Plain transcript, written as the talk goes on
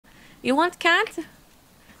You want cat?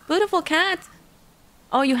 Beautiful cat.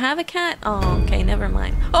 Oh, you have a cat? Oh, okay, never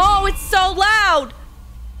mind. Oh, it's so loud!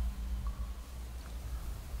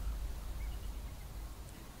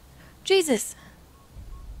 Jesus.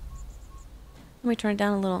 Let me turn it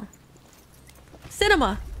down a little.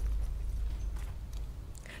 Cinema!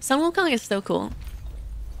 Sun Wukong is so cool.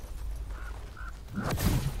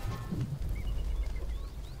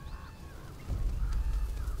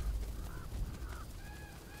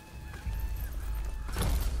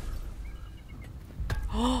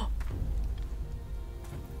 Oh!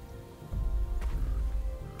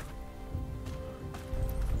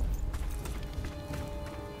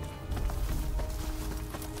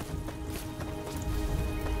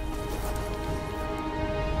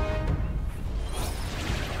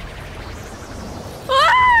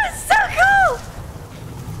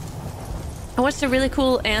 I watched a really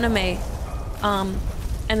cool anime, and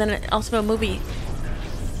then also a movie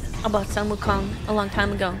about Sun Wukong a long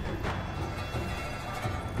time ago.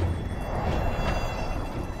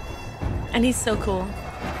 And he's so cool.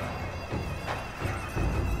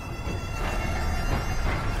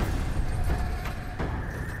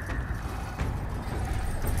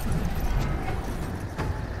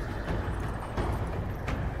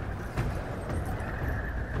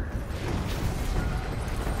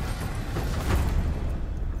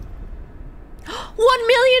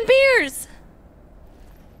 Beers!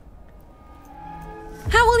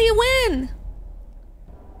 How will you win?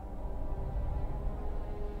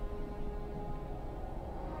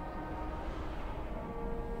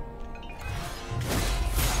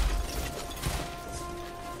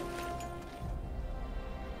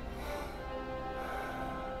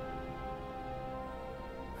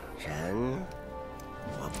人，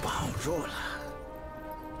我保住了；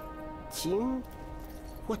金，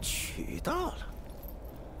我取到了。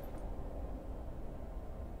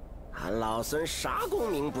 俺老孙啥功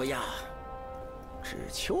名不要，只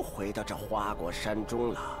求回到这花果山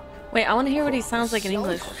中了。Wait, I want to hear what he sounds like in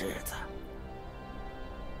English.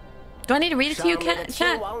 Do I need to read it to you,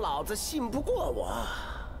 chat? 老子信不过我。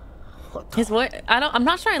His voice, I'm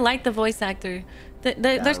not sure I like the voice actor.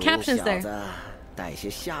 There's captions there. 带些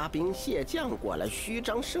虾兵蟹将过来虚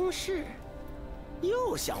张声势，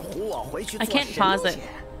又想唬我回去做 I can't pause it.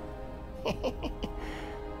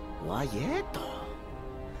 我也懂。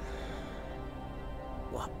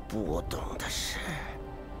 我不懂的是，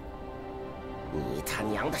你他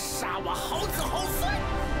娘的杀我好子好孙！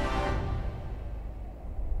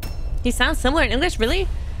 He sounds similar in English, really?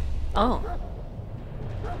 Oh.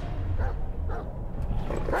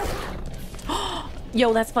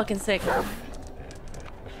 Yo, that's fucking sick.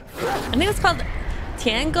 I think it's called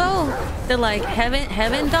Tiango, the like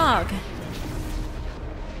heaven dog.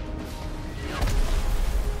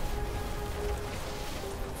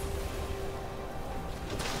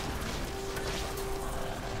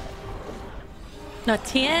 No,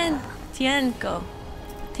 Tiango.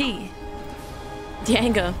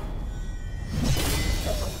 Tiango.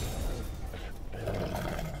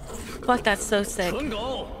 Fuck, that's so sick. 蠢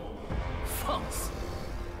狗，放肆！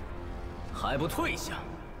还不退下！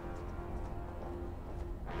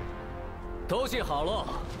都记好了，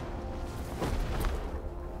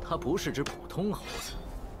它不是只普通猴子，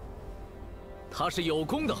它是有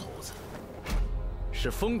功的猴子，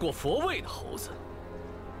是封过佛位的猴子。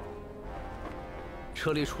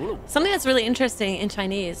 Something that's really interesting in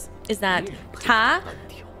Chinese is that "ta"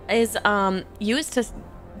 is used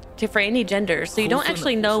for any gender, so you don't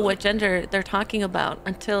actually know what gender they're talking about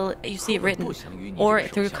until you see it written or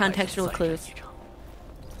through contextual clues.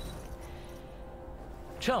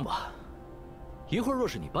 这样吧，一会儿若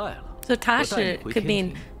是你败了， So "ta" could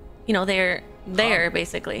mean, you know, they're there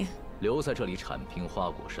basically. 留在这里铲平花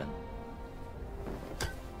果山。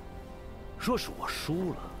若是我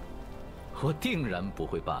输了。 我定然不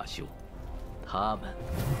会罢休，他们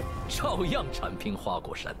照样铲平花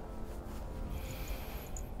果山。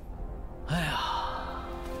哎呀，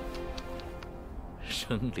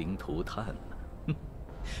生灵涂炭呢，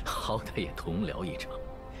好歹也同僚一场，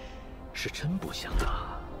是真不想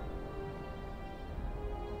打。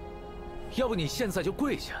要不你现在就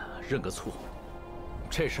跪下认个错，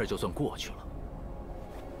这事儿就算过去了。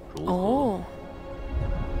如何？哦。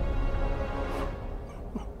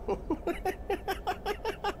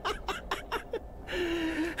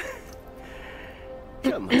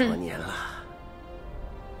 这么多年了，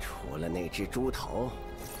除了那只猪头，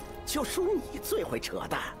就属你最会扯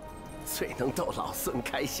淡，最能逗老孙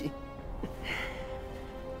开心。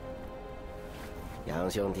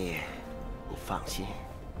杨兄弟，你放心，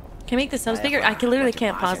 Can I make the subs bigger? I can literally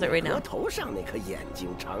can't pause it right now. 头上那颗眼睛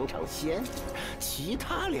尝尝鲜，其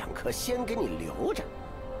他2颗先给你留着，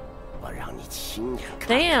我让你亲眼看。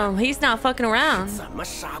Damn, he's not fucking around. 怎么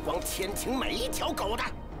杀光天庭每一条狗的？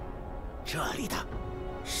这里的，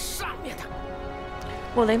上面的。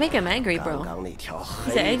Well, they make him angry, bro. 刚刚那条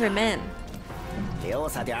He's an angry man. 溜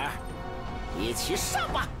撒点儿，一起上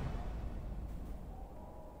吧。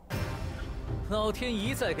老天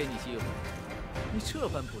一再给你机会，你这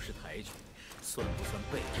般不识抬举，算不算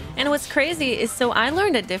背叛？ And what's crazy is, so I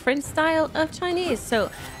learned a different style of Chinese. So,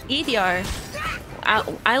 EDR,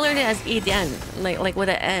 I learned it as Edian, like with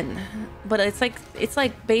an N, but it's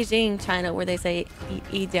like Beijing, China, where they say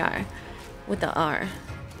EDR with the R.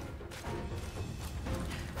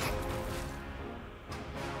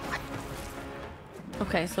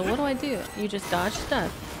 Okay, so what do? You just dodge stuff.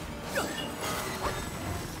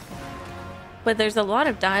 But there's a lot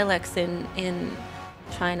of dialects in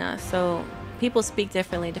China, so people speak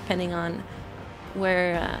differently depending on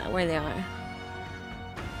where they are.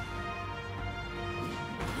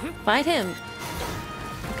 Fight him.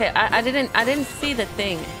 Okay, I didn't see the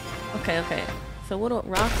thing. Okay. So what?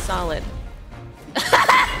 Rock solid.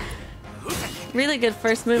 Really good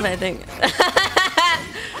first move, I think.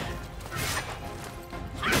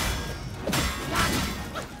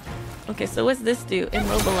 Okay, so what's this do?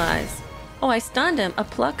 Immobilize. Oh, I stunned him. A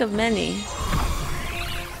pluck of many.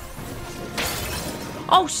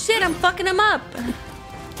 Oh shit, I'm fucking him up.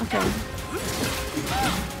 Okay.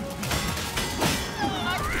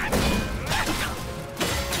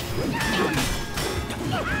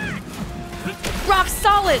 Rock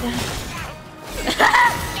solid.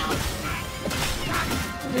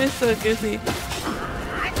 You're so goofy.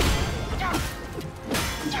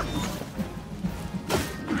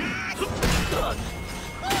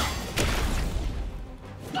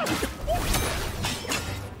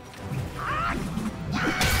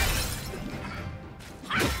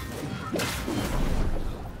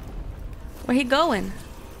 Where he going?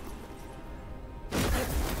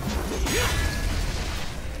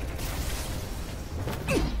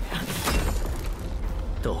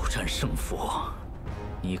 斗战胜佛，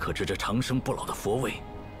你可知这长生不老的佛位，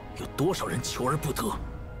有多少人求而不得？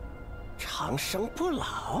长生不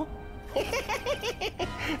老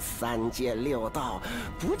，3界6道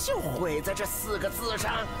不就毁在这4个字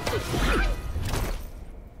上？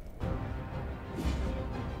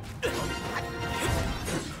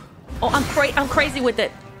 Oh, I'm crazy with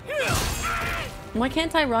it. Why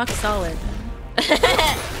can't I rock solid?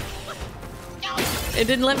 It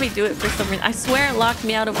didn't let me do it for some reason. I swear it locked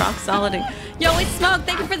me out of rock soliding. Yo, it's Smoke.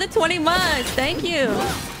 Thank you for the 20 months. Thank you.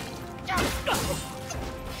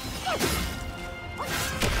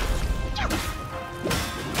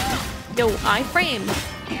 Yo, iframe.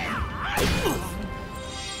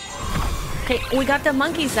 Okay, we got the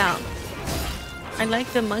monkeys out. I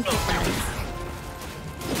like the monkey friends.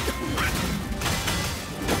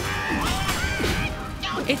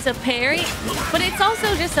 It's a parry, but it's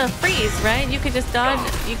also just a freeze, right? You could just dodge.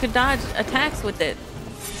 You could dodge attacks with it.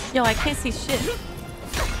 Yo, I can't see shit.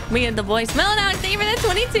 Me and the voice. Melanox, thank you for the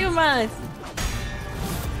 22 months.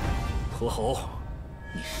 驼猴，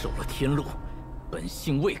你受了天禄，本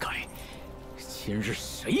性未改，今日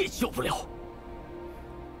谁也救不了。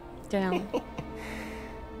Damn.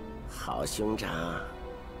 好兄长，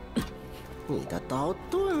你的刀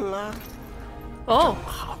钝了。 Oh.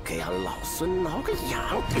 好给俺老孙挠个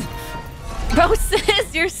痒。 Bro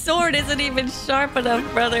says your sword isn't even sharp enough,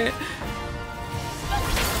 brother.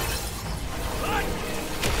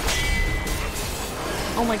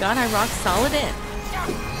 Oh my god, I rock solid it.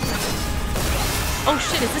 Oh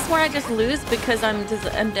shit, is this where I just lose because I'm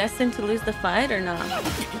destined to lose the fight or not?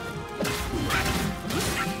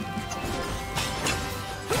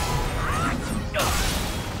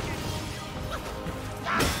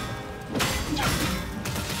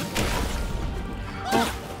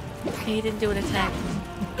 He didn't do an attack.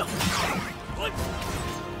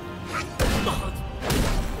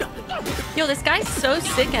 Yo, this guy's so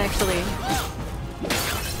sick, actually.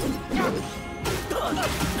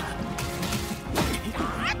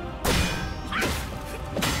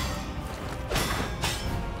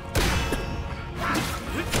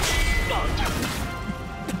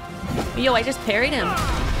 Yo, I just parried him.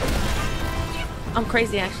 I'm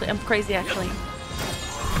crazy, actually.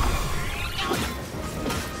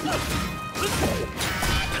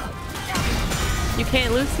 You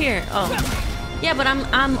can't lose here. Oh. Yeah, but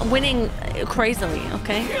I'm winning crazily,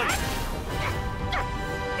 okay?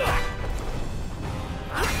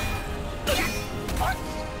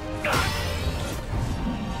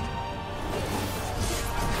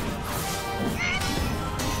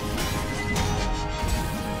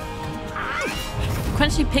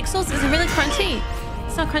 crunchy pixels? Is it really crunchy?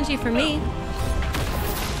 It's not crunchy for me.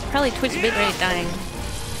 Probably Twitch bitrate dying.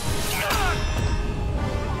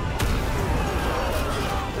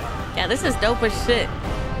 Yeah, this is dope as shit.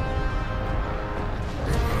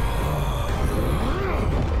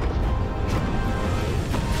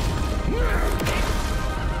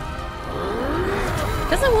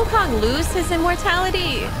 Doesn't Wukong lose his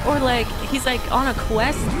immortality? Or like, he's like on a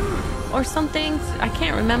quest or something? I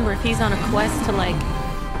can't remember if he's on a quest to like...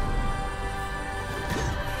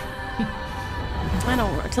 I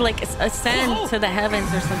don't... to like ascend to the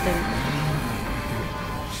heavens or something.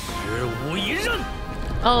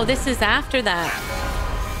 Oh, this is after that.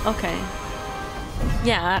 Okay.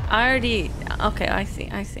 Yeah, I already... Okay, I see,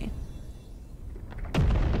 I see.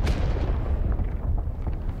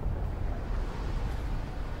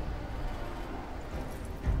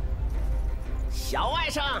 小外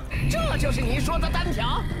甥，这就是你说的单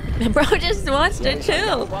挑。Bro just wants to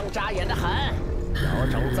chill. 光扎眼的很，有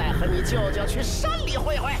种再和你舅舅去山里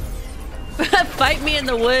会会。Fight me in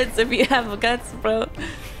the woods if you have guts, bro.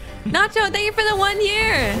 Nacho, thank you for the 1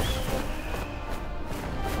 year. “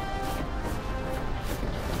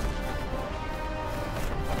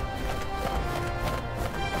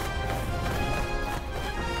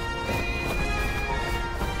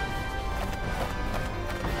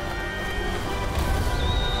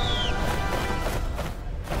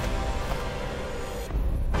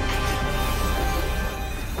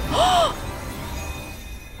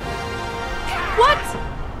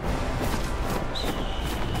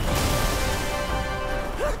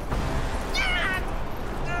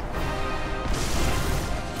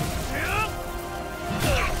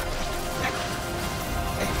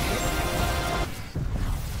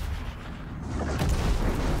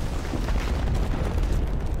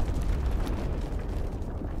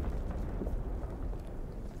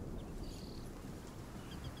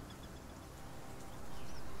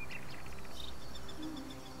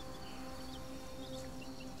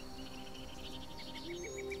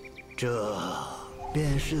这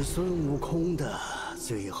便是孙悟空的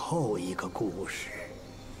最后一个故事。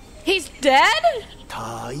 He's dead?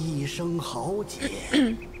 他一生豪杰，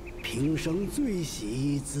平生最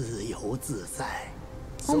喜自由自在。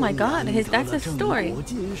 Oh my God, that's his story.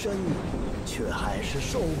 金身，却还是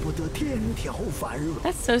受不得天条繁荣。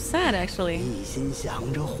 That's so sad, actually. 一心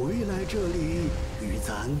想着回来这里与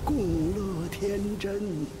咱共乐天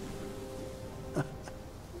真。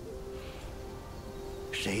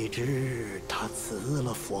谁知他辞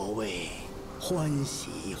了佛位，欢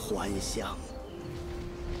喜还乡。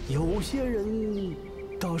有些人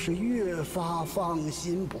倒是越发放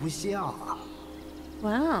心不下。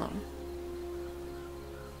 Wow.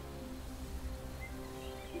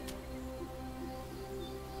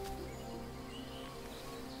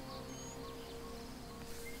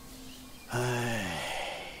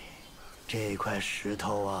 “这块石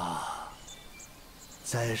头啊，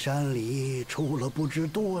在山里出了不知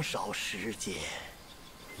多少世界。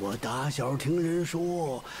我打小听人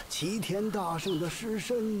说，齐天大圣的尸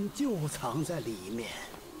身就藏在里面。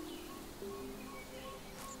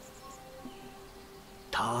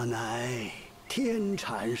他乃天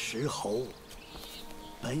产石猴，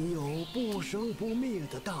本有不生不灭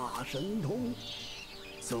的大神通。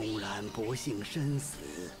纵然不幸身死，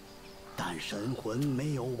 但神魂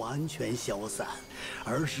没有完全消散，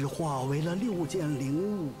而是化为了6件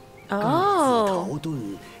灵物，各自逃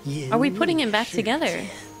遁。Are we putting him back together?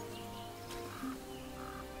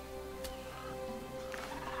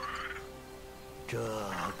 这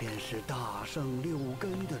便是大圣6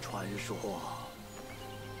根的传说。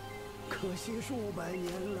可惜数百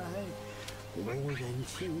年来，无人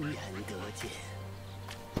亲眼得见。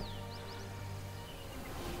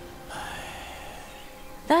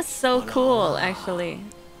 That's so cool, actually.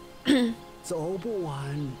 I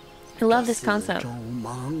love this concept.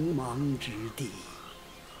 茫茫之地，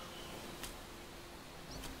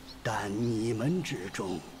但你们之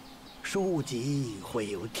中，书籍会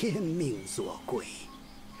有天命所归，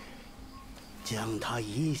将他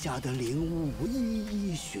遗下的灵物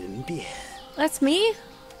一一寻遍。That's me.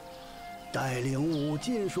 待灵物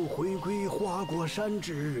尽数回归花果山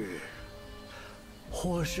之日。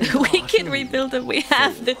 We can rebuild it. We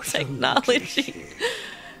have the technology.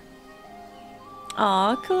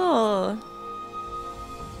 Aw, cool.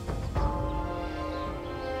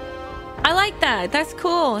 I like that. That's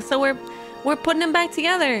cool. So we're putting them back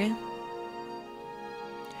together.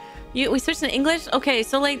 We switched to English? Okay,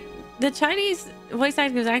 so like the Chinese voice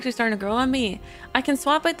acting is actually starting to grow on me. I can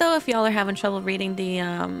swap it though if y'all are having trouble reading the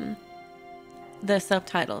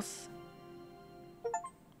subtitles.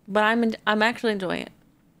 But I'm actually enjoying it.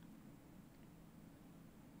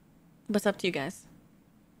 What's up to you guys?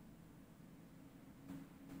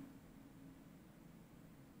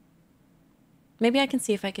 Maybe I can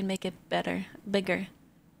see if I can make it better, bigger.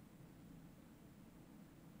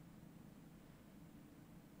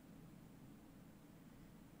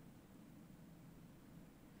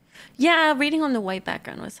 Yeah, reading on the white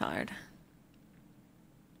background was hard.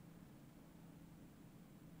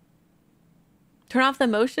 Turn off the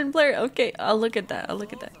motion blur? Okay, I'll look at that. I'll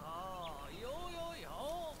look at that.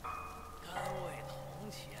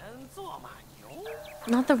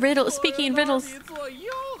 Not the riddle. Speaking in riddles.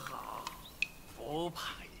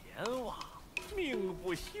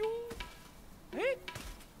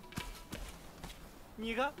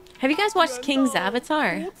 Have you guys watched King's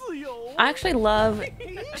Avatar? I actually love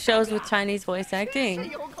shows with Chinese voice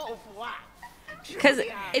acting. Because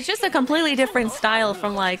it's just a completely different style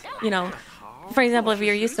from, like, you know, for example, if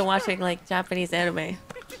you're used to watching, like, Japanese anime.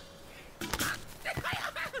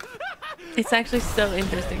 It's actually so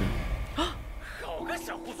interesting.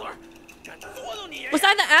 Was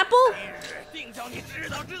that the apple?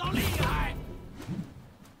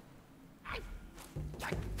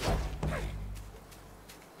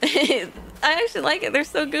 I actually like it. They're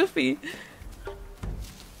so goofy.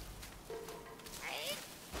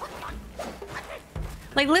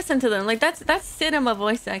 Like, listen to them. Like, that's cinema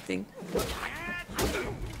voice acting.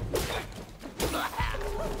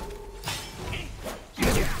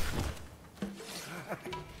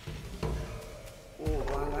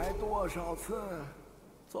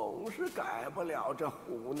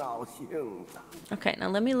 Okay, now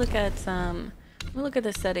let me look at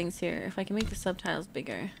the settings here. If I can make the subtitles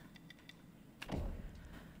bigger.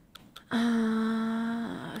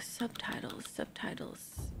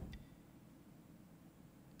 Subtitles.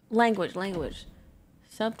 Language.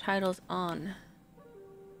 Subtitles on.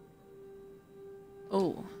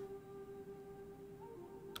 Oh.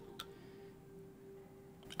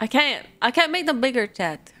 I can't make them bigger,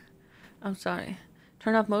 chat. I'm sorry.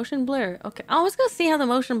 Turn off motion blur. Okay. I was gonna see how the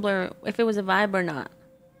motion blur, if it was a vibe or not.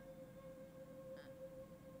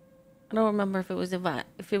 I don't remember if it was a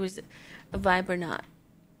vibe or not.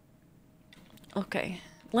 Okay.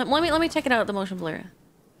 Let me check it out, the motion blur.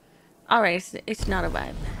 Alright, it's not a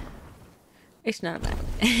vibe. It's not a vibe.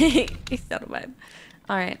 It's not a vibe.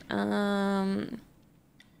 Alright,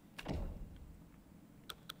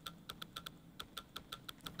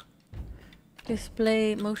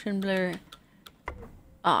 display motion blur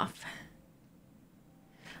off.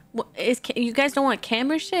 What is, you guys don't want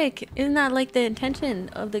camera shake? Isn't that like the intention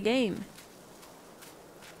of the game?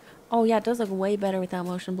 Oh yeah, it does look way better without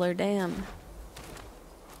motion blur, damn.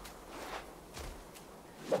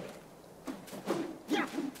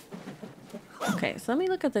 Okay, so let me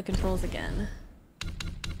look at the controls again.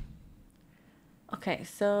 Okay,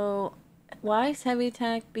 so Y is heavy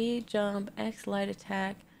attack, B jump, X light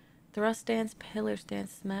attack, thrust stance, pillar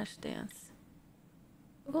stance, smash stance.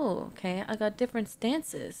 Oh, okay, I got different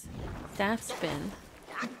stances. Staff spin.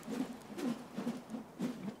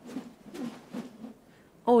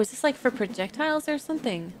 Oh, is this like for projectiles or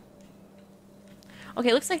something?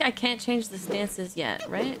 Okay, looks like I can't change the stances yet,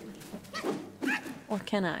 right? Or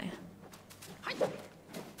can I?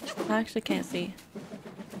 I actually can't see.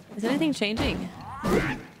 Is anything changing?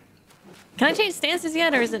 Can I change stances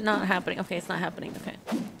yet, or is it not happening? Okay, it's not happening. Okay.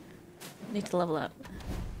 Need to level up.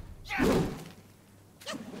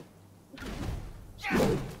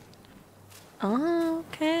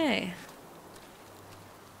 Okay.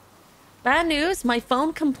 Bad news, my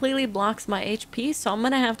phone completely blocks my HP, so I'm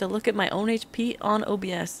gonna have to look at my own HP on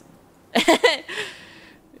OBS.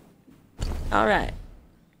 Alright.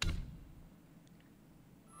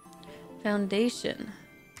 Foundation.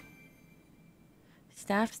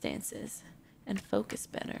 Staff stances. And focus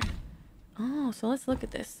better. Oh, so let's look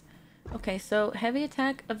at this. Okay, so heavy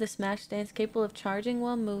attack of the smash stance, capable of charging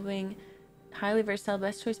while moving. Highly versatile,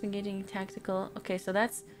 best choice when engaging tactical. Okay, so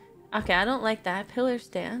that's... Okay, I don't like that. Pillar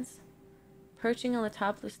stance. Perching on the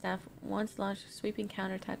top of the staff. Once launched, sweeping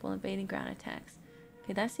counterattack while evading ground attacks.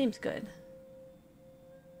 Okay, that seems good.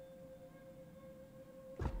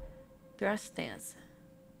 Thrust stance.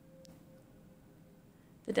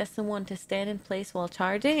 The destined one to stand in place while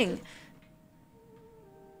charging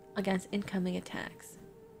against incoming attacks.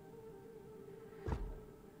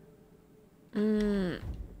 And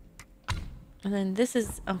then this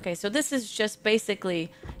is... Okay, so this is just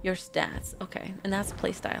basically your stats. Okay, and that's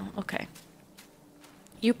playstyle. Okay.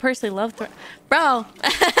 You personally love... Bro!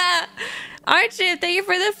 Archie, thank you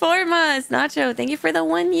for the 4 months. Nacho, thank you for the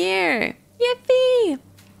 1 year. Yippee!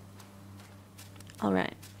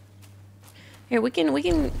 Alright. Here, we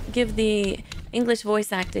can give the English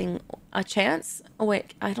voice acting a chance. Oh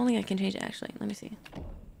wait, I don't think I can change it actually. Let me see.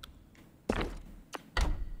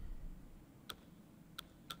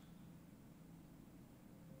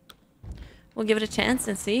 We'll give it a chance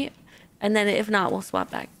and see. And then if not, we'll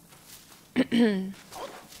swap back.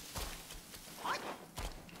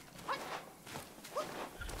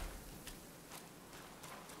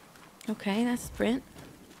 Okay, that's sprint.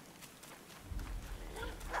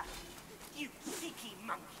 You cheeky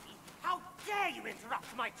monkey! How dare you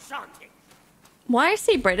interrupt my chanting! Why is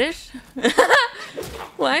he British?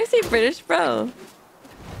 Why is he British, bro?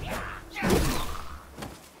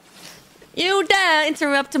 You dare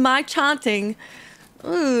interrupt my chanting.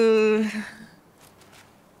 Ooh.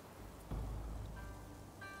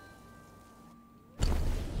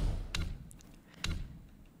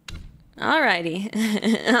 Alrighty.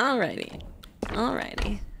 Alrighty.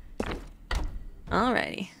 Alrighty.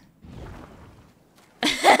 Alrighty.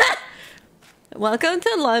 Welcome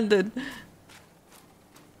to London.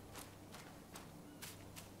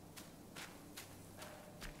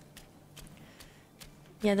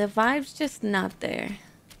 Yeah, the vibe's just not there.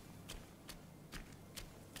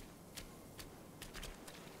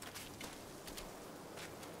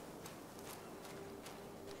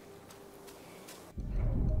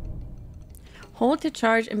 Hold to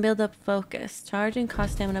charge and build up focus. Charging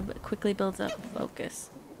costs stamina but quickly builds up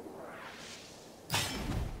focus.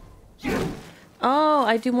 Oh,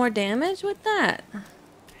 I do more damage with that?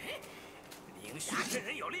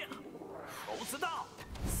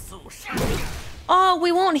 Oh,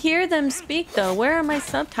 we won't hear them speak though. Where are my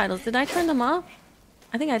subtitles? Did I turn them off?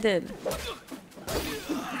 I think I did.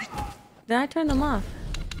 Did I turn them off?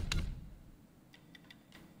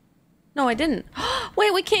 No, I didn't.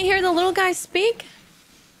 Wait, we can't hear the little guy speak?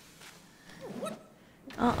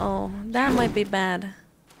 Uh-oh, that might be bad.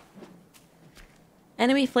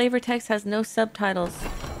 Enemy flavor text has no subtitles.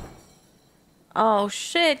 Oh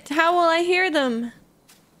shit, how will I hear them?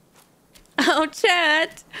 Oh,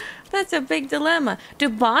 chat. That's a big dilemma. Do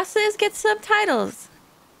bosses get subtitles?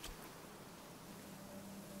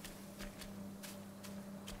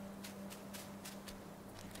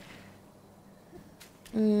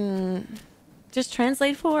 Just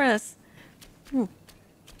translate for us. Ooh.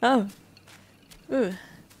 Oh. Ooh.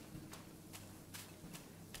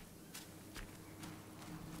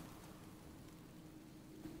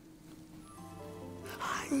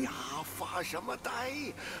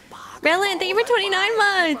 Relin, thank you for 29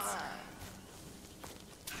 months.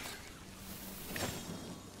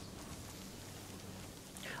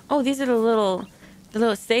 Oh, these are the little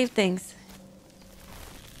save things.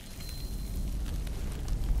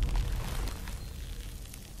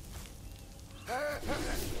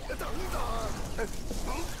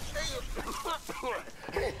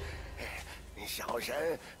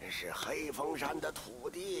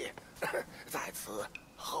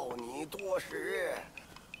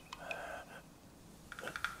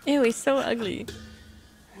 Ew, he's so ugly.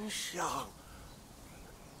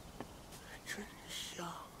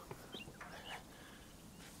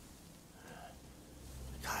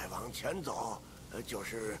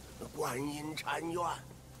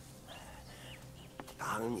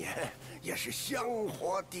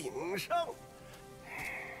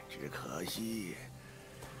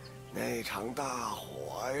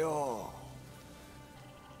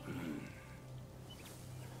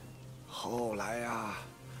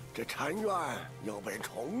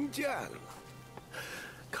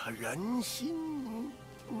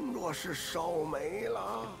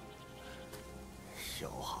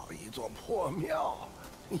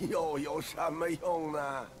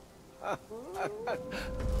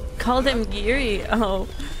 Called him Geary. Oh,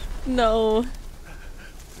 no.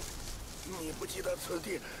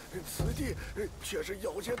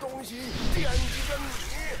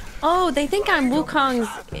 Oh, they think I'm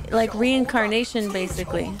Wukong's like reincarnation,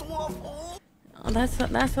 basically. Oh, that's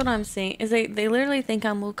what I'm seeing. Is they literally think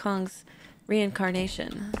I'm Wukong's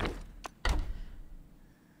reincarnation,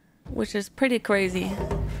 which is pretty crazy.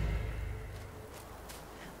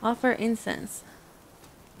 Offer incense.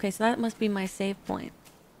 Okay, so that must be my save point.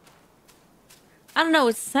 I don't know,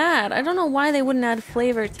 it's sad. I don't know why they wouldn't add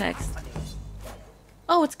flavor text.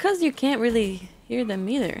 Oh, it's because you can't really hear them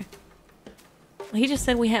either. He just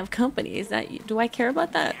said we have company. Is that, do I care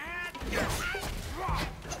about that?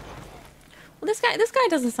 Well, this guy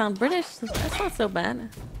doesn't sound British. That's not so bad.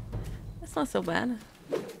 That's not so bad.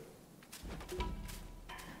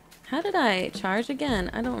 How did I charge again?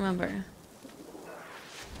 I don't remember.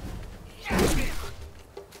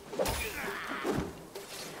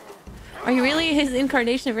 Are you really his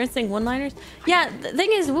incarnation of rinsing one-liners? Yeah, the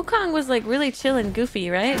thing is, Wukong was like really chill and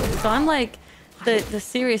goofy, right? So I'm like the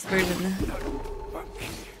serious version.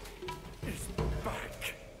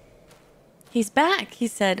 He's back, he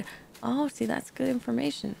said. Oh, see, that's good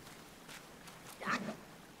information.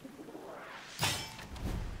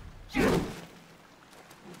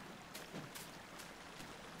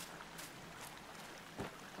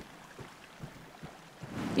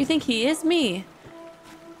 Do you think he is me?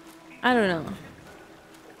 I don't know.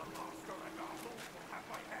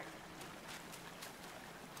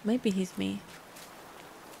 Maybe he's me.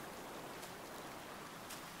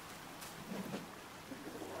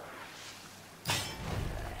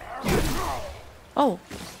 Oh.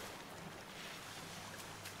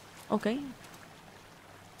 Okay.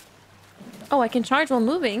 Oh, I can charge while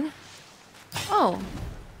moving. Oh.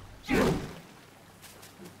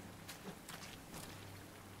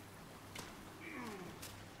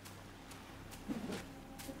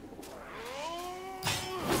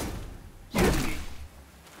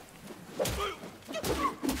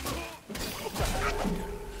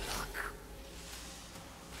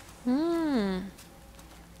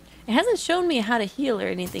 It hasn't shown me how to heal or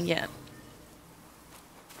anything yet.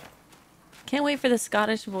 Can't wait for the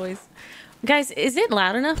Scottish voice. Guys, is it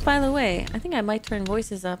loud enough, by the way? I think I might turn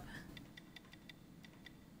voices up.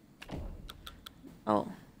 Oh.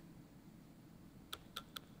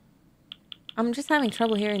 I'm just having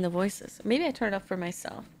trouble hearing the voices. Maybe I turn it up for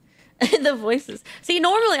myself. The voices. See,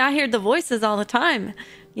 normally I hear the voices all the time,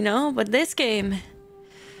 you know? But this game,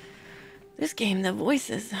 the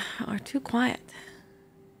voices are too quiet.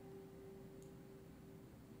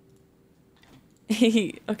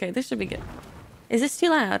 Okay, this should be good. Is this too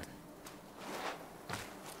loud?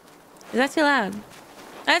 Is that too loud?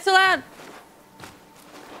 That's too loud!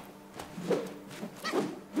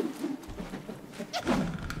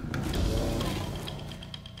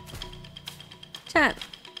 Chat.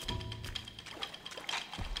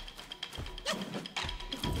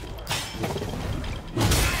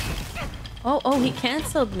 Oh, he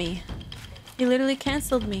canceled me. He literally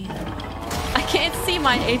canceled me. I can't see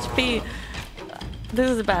my HP. This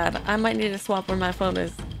is bad. I might need to swap where my phone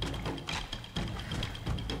is.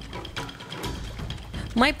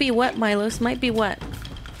 Might be wet, Milos. Might be wet.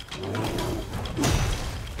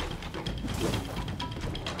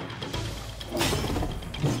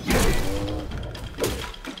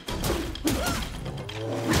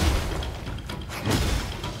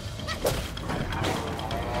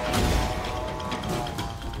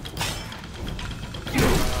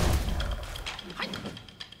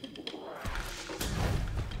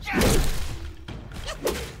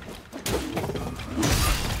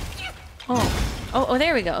 Oh,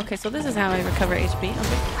 there we go. Okay, so this is how I recover HP.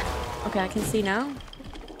 Okay. Okay, I can see now.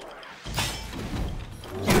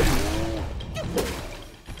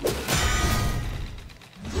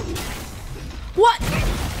 What?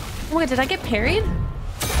 Oh my god, did I get parried?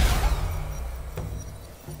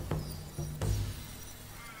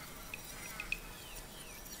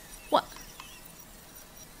 What?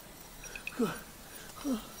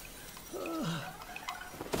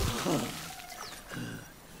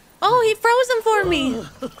 Oh, he froze him for me.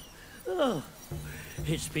 Oh,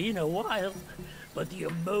 it's been a while, but the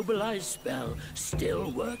immobilized spell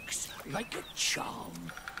still works like a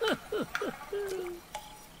charm.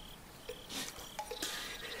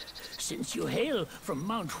 Since you hail from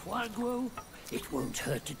Mount Huaguo, it won't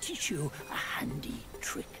hurt to teach you a handy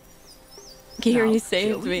trick. Here now, he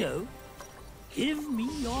saved me. Go. Give me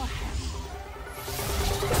your hand.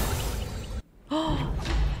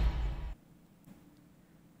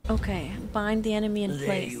 Okay, bind the enemy in place.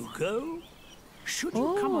 There you go. Should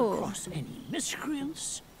you come across any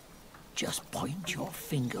miscreants, just point your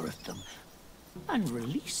finger at them and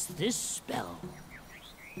release this spell.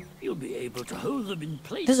 You'll be able to hold them in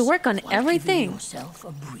place. Does it work on while everything? giving yourself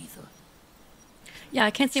a breather. Yeah,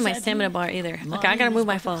 I can't see my stamina bar either. Okay, I gotta move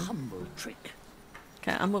my phone. Trick.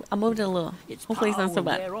 Okay, I moved it a little. Its Hopefully it's not so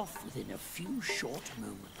bad. wear off within a few short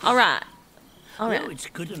moments. All right. All Well, right. it's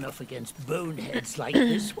good enough against boneheads like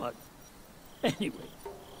this one. Anyway,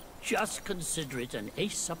 just consider it an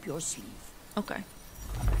ace up your sleeve. Okay.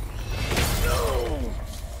 No!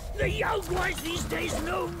 The young ones these days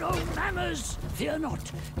know no manners. Fear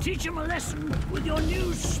not. Teach them a lesson with your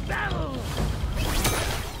new spell.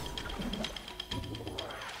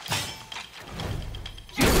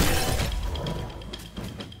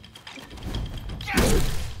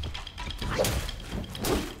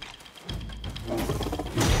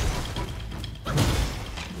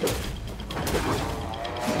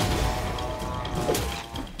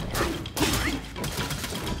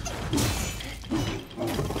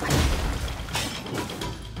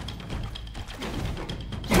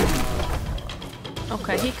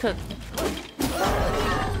 Okay, he cooked.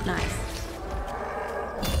 Nice.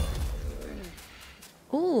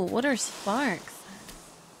 Ooh, Ooh, what are sparks?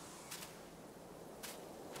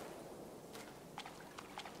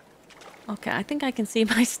 Okay, I think I can see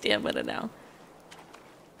my stamina now.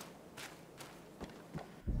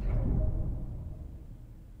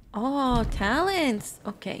 Oh, talents.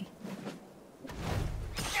 Okay.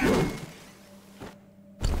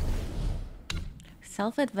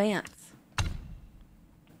 Self-advance.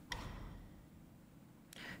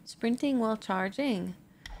 Sprinting while charging.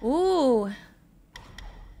 Ooh.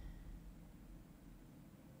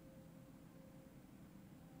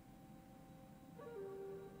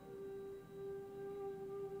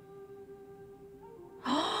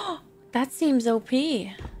 That seems OP.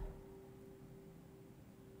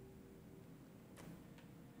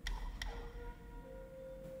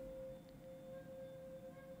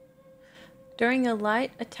 During a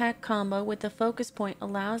light attack combo with the focus point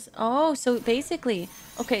allows... Oh, so basically...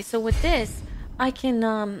 Okay, so with this, I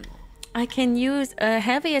can use a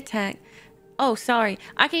heavy attack. Oh, sorry.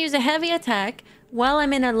 I can use a heavy attack while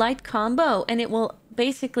I'm in a light combo, and it will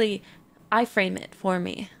basically iframe it for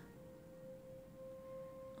me.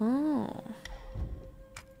 Oh.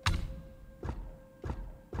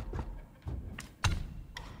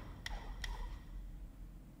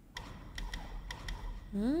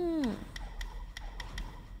 Hmm.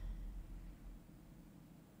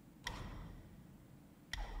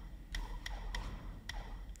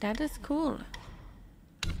 That is cool.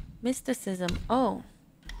 Mysticism. Oh.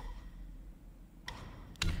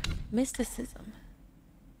 Mysticism.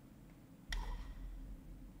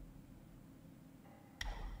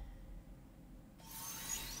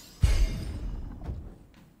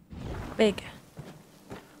 Big.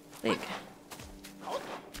 Big.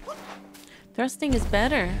 Thrusting is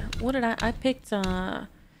better. What did I picked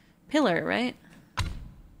pillar, right?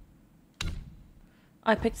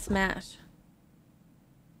 I picked smash.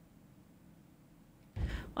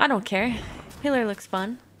 I don't care. Pillar looks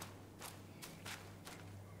fun.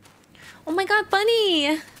 Oh my god,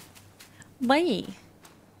 bunny! Bunny.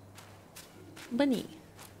 Bunny.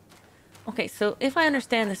 Okay, so if I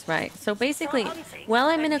understand this right, so basically, while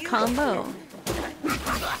I'm in a combo...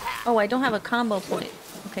 Oh, I don't have a combo point.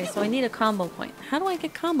 Okay, so I need a combo point. How do I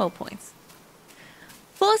get combo points?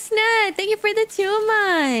 Full Snap, thank you for the 2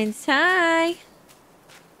 months. Hi.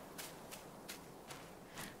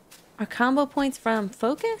 Are combo points from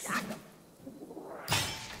focus?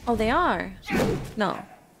 Oh, they are. No.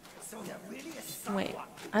 Wait,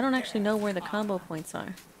 I don't actually know where the combo points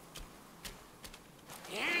are.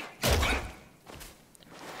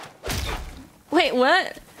 Wait,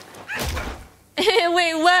 what?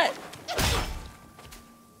 Wait, what?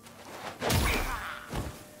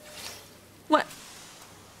 What?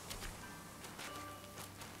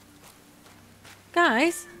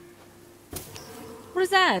 Guys? What is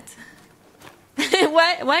that?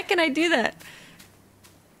 Why can I do that?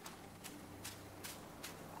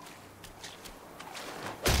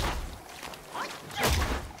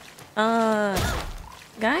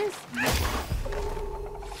 Guys?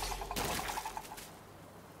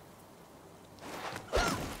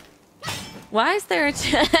 Why is there a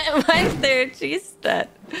cheese stat?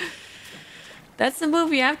 That's the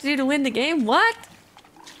move you have to do to win the game? What?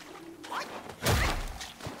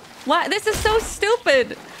 What? This is so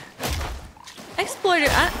stupid. Exploiter.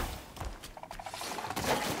 I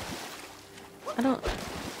don't.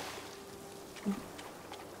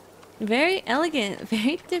 Very elegant.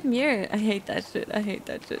 Very demure. I hate that shit. I hate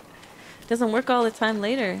that shit. Doesn't work all the time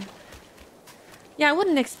later. Yeah, I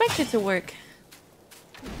wouldn't expect it to work.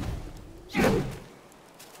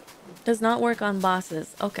 Does not work on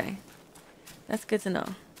bosses. Okay. That's good to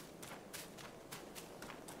know.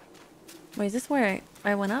 Wait, is this where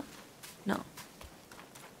I went up? No.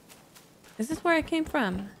 Is this where I came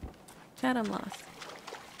from? Chat, I'm lost.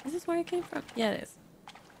 Is this where I came from? Yeah, it is.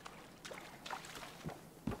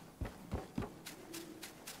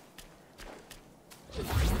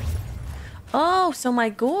 Oh, so my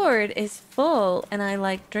gourd is full and I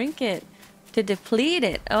like drink it to deplete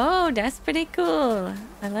it. Oh, that's pretty cool.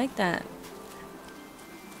 I like that.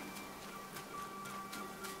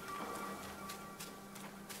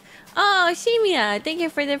 Oh, Shimia, thank you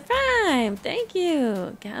for the prime. Thank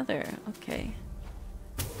you. Gather. Okay.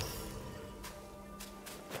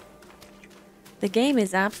 The game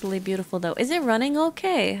is absolutely beautiful though. Is it running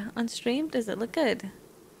okay on stream? Does it look good?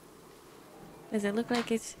 Does it look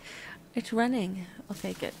like it's running?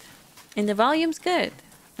 Okay, good. And the volume's good.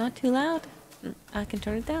 Not too loud. I can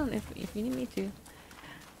turn it down if you need me to.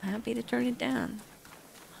 I'm happy to turn it down.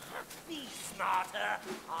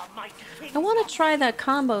 I want to try that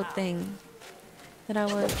combo thing that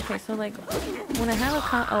I was... Okay, so like, when I have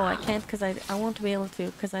a oh, I can't because I won't be able to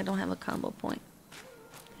because I don't have a combo point.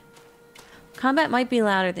 Combat might be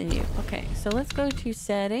louder than you. Okay, so let's go to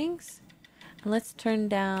settings. And let's turn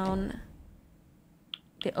down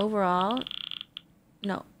the overall.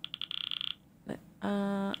 No.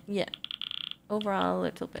 Yeah. Overall a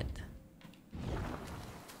little bit.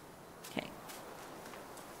 Okay.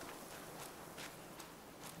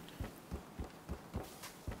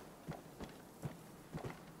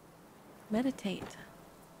 Meditate.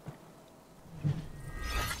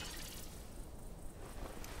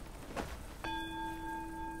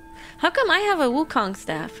 How come I have a Wukong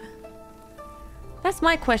staff? That's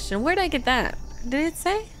my question. Where'd I get that? Did it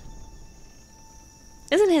say?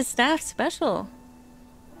 Isn't his staff special?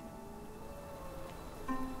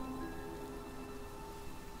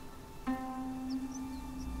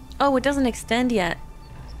 Oh, it doesn't extend yet.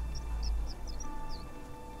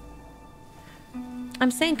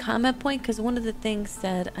 I'm saying combat point because one of the things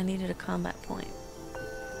said I needed a combat point.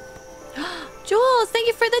 Jules, thank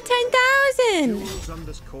you for the 10,000!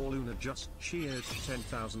 Jules_Luna just cheered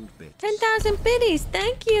 10,000 bits. 10,000 biddies,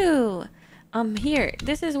 thank you! Here,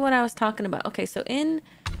 this is what I was talking about. Okay, so in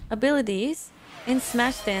abilities, in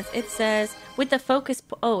Smash Dance, it says with the focus...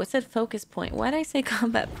 Oh, it said focus point. Why did I say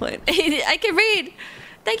combat point? I can read!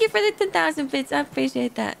 Thank you for the 10,000 bits, I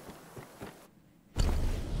appreciate that.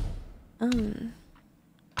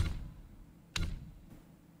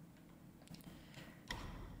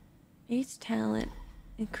 Each talent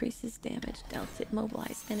increases damage dealt to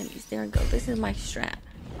immobilized enemies. There we go. This is my strat.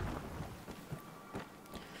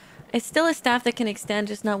 It's still a staff that can extend,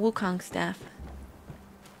 just not Wukong staff.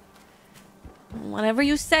 Whatever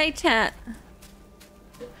you say, chat.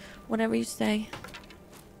 Whatever you say.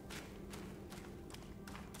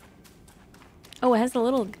 Oh, it has a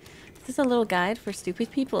little... Is this a little guide for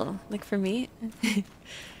stupid people? Like for me?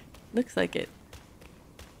 Looks like it.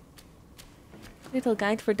 Little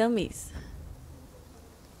guide for dummies.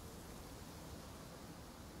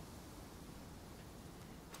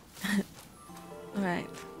 Alright.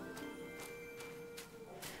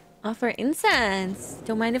 Offer incense.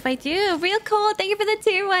 Don't mind if I do. Real cool. Thank you for the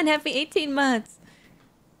tier 1. Happy 18 months.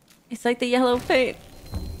 It's like the yellow paint.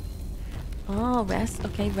 Oh, rest.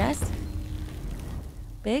 Okay, rest.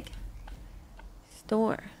 Big.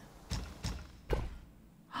 Store.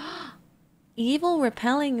 Evil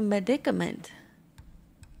repelling medicament.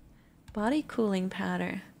 Body cooling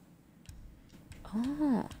powder.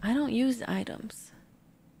 Oh, I don't use items.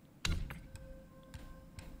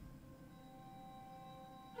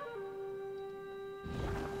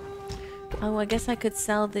 Oh, I guess I could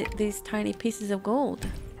sell these tiny pieces of gold.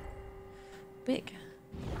 Big.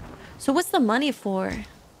 So what's the money for?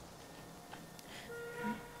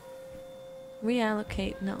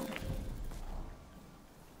 Reallocate, no.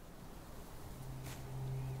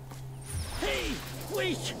 Hey,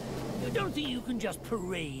 wait! You don't think you can just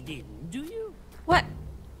parade in, do you? What?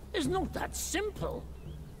 It's not that simple.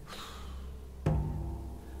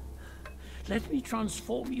 Let me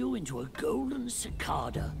transform you into a golden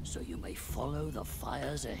cicada, so you may follow the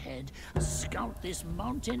fires ahead and scout this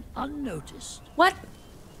mountain unnoticed. What?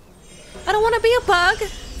 I don't want to be a bug!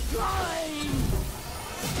 Fly!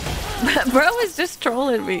 Bro is just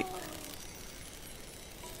trolling me.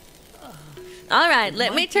 Alright,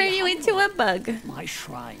 let me turn you into a bug. My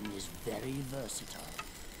shrine is very versatile.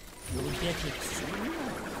 You'll get it soon.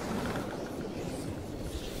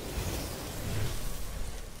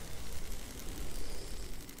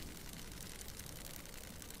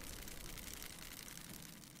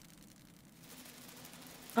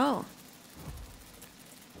 Oh.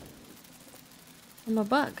 I'm a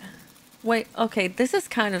bug. Wait, okay, this is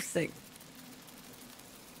kind of sick.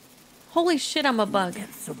 Holy shit, I'm a bug. In the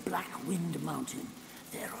depths of Black Wind Mountain,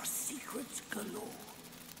 there are secrets galore.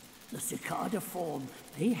 The cicada form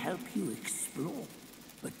may help you explore,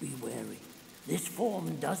 but be wary. This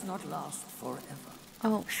form does not last forever.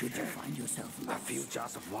 Oh. Should you find yourself lost, A few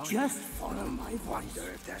jars of wine. just follow my voice.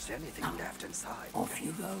 Wonder if there's anything left inside. Off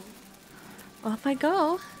you go. Off I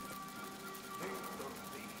go.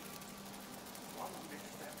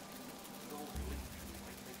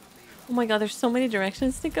 Oh my god, there's so many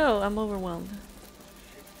directions to go. I'm overwhelmed.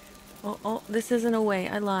 Oh, this isn't a way.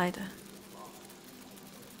 I lied.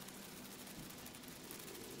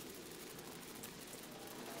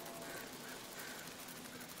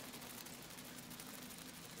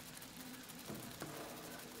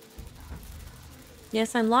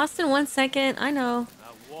 Yes, I'm lost in 1 second. I know.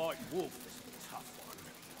 That white wolf is a tough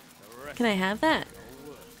one. Can I have that?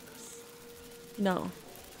 No.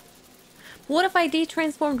 What if I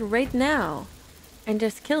de-transformed right now and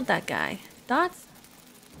just killed that guy? Thoughts?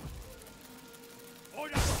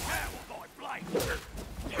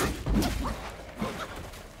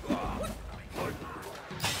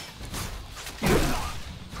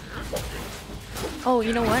 Oh,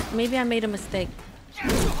 you know what? Maybe I made a mistake.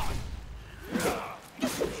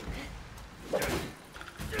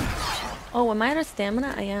 Oh, am I out of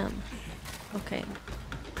stamina? I am. Okay.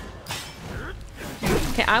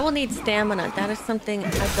 Okay, I will need stamina. That is something I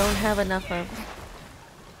don't have enough of.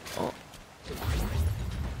 Oh.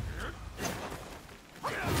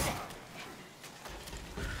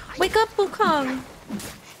 Wake up, Wukong!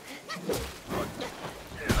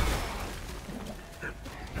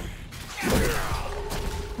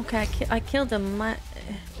 Okay, I killed him.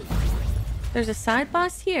 There's a side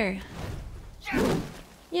boss here.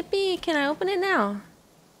 Yippee! Can I open it now?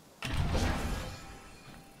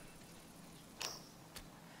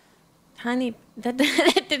 Tiny... That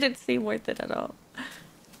didn't seem worth it at all.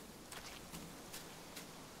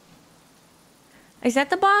 Is that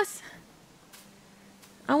the boss?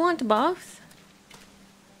 I want the boss.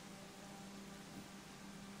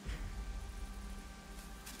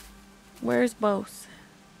 Where's boss?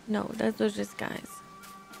 No, those are just guys.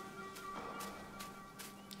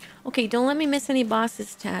 Okay, don't let me miss any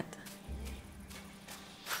bosses, chat.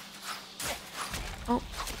 Oh.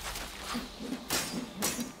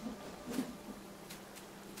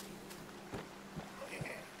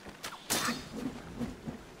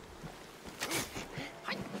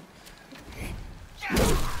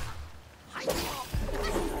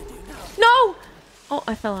 No! Oh,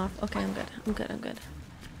 I fell off. Okay, I'm good. I'm good. I'm good.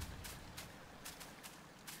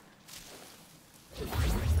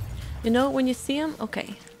 You know when you see him?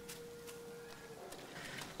 Okay.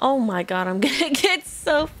 Oh my god, I'm gonna get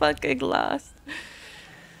so fucking lost.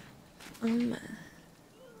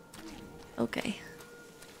 Okay.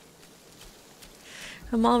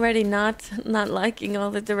 I'm already not liking all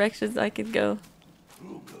the directions I could go.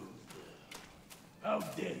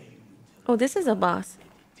 Oh, this is a boss.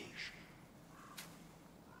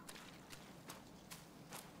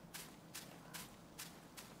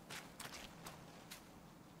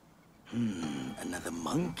 Another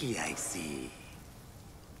monkey, I see.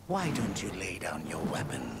 Why don't you lay down your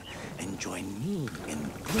weapon and join me in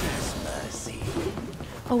Buddha's mercy?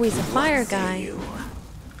 Oh, he's a fire guy.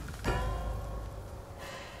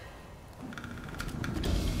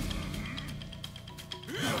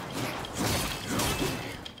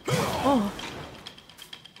 Oh.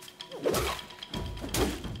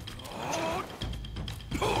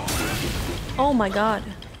 Oh my god.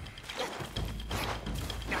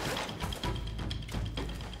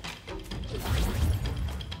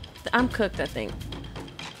 I'm cooked, I think.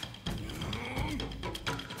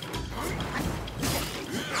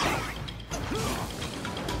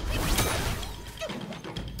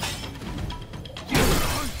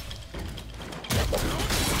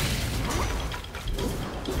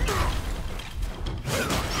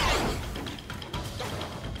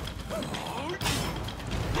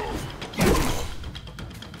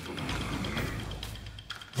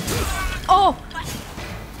 Oh!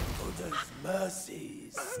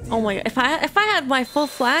 Oh my god, if I had my full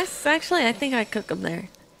flask, actually, I think I'd cook him there.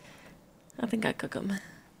 I think I'd cook him.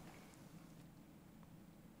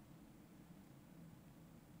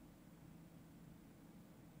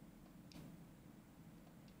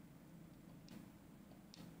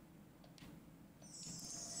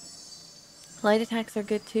 Light attacks are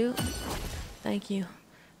good too. Thank you.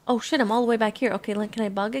 Oh shit, I'm all the way back here. Okay, can I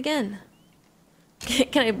bug again?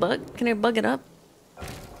 Can I bug? Can I bug it up?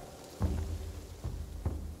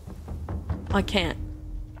 I can't.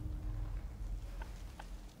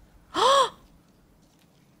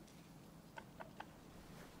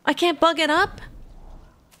 I can't bug it up?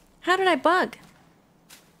 How did I bug?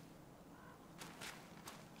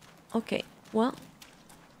 Okay, well.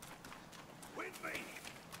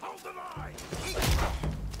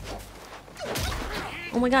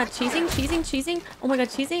 Oh my god, cheesing, cheesing, cheesing. Oh my god,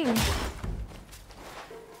 cheesing.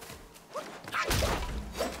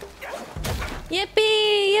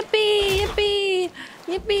 Yippee! Yippee! Yippee!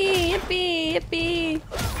 Yippee! Yippee! Yippee!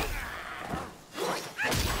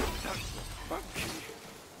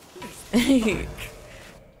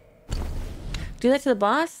 Do that to the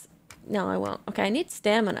boss? No, I won't. Okay, I need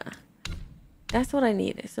stamina. That's what I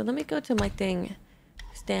need. So let me go to my thing.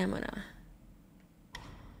 Stamina.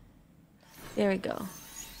 There we go.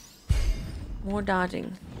 More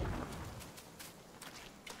dodging.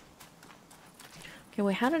 Okay,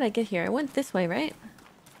 wait, how did I get here? I went this way, right?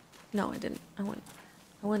 No, I didn't. I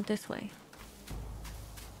went this way.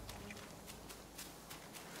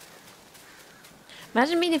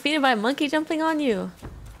 Imagine being defeated by a monkey jumping on you.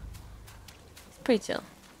 It's pretty chill.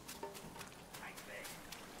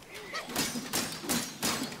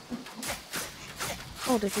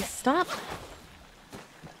 Oh, does he stop?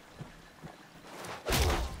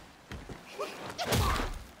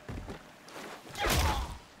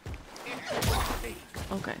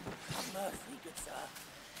 Okay.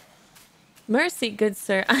 Mercy, good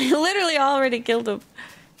sir. I literally already killed him.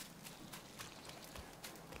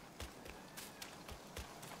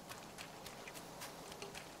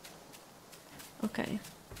 Okay.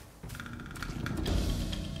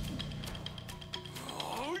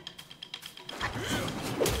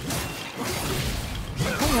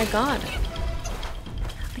 Oh my god.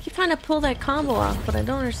 I keep trying to pull that combo off, but I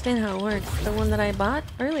don't understand how it works. The one that I bought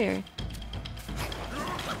earlier.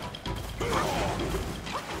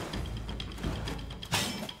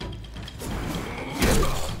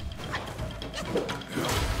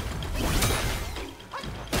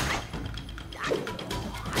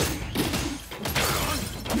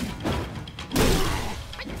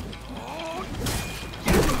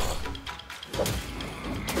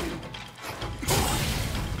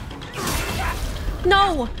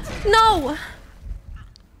 No! No!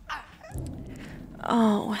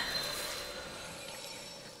 Oh.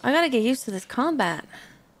 I gotta get used to this combat.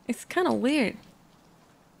 It's kind of weird.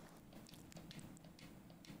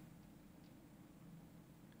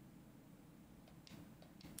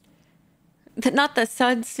 Not the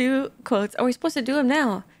Sun Tzu quotes. Are we supposed to do him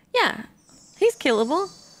now? Yeah. He's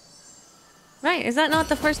killable. Right, is that not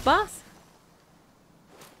the first boss?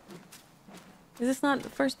 Is this not the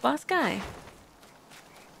first boss guy?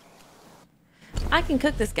 I can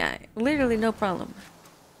cook this guy. Literally no problem.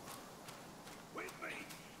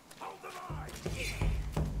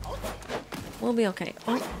 We'll be okay.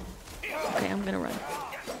 Oh. Okay, I'm gonna run.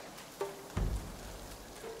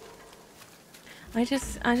 I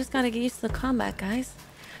just gotta get used to the combat, guys.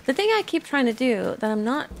 The thing I keep trying to do that I'm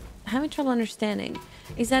not having trouble understanding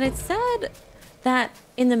is that it said that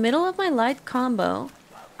in the middle of my light combo,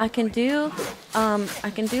 I can do oh,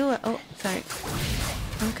 sorry.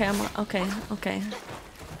 Okay, okay.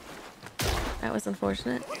 That was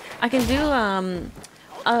unfortunate. I can do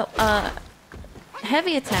a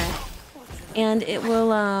heavy attack, and it will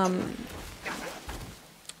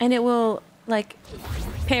like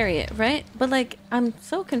parry it, right? But like I'm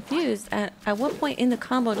so confused at what point in the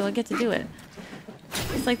combo do I get to do it?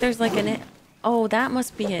 It's like there's like an oh, that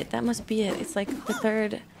must be it. That must be it. It's like the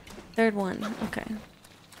third one. Okay.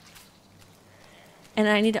 And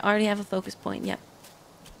I need to already have a focus point. Yep.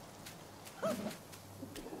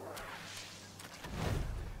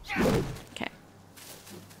 Okay.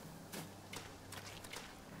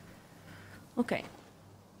 Okay.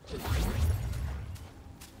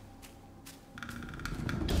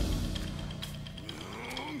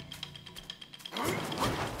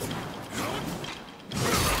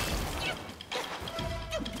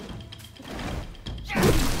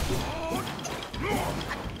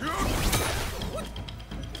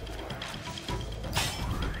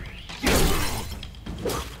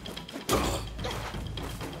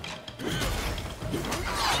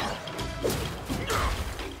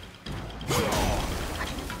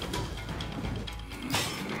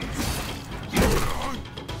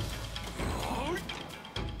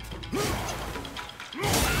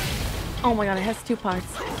 Oh my god, it has two parts.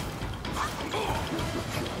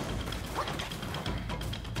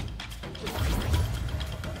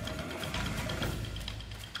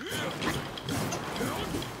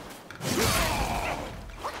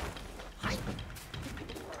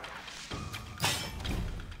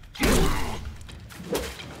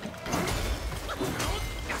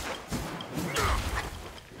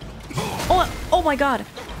 Oh my god,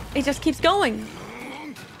 it just keeps going.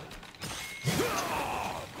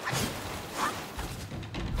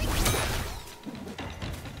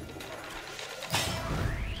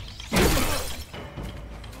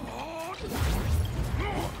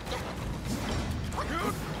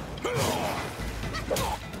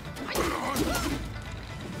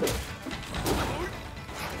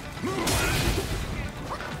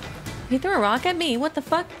 He threw a rock at me. What the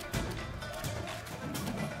fuck?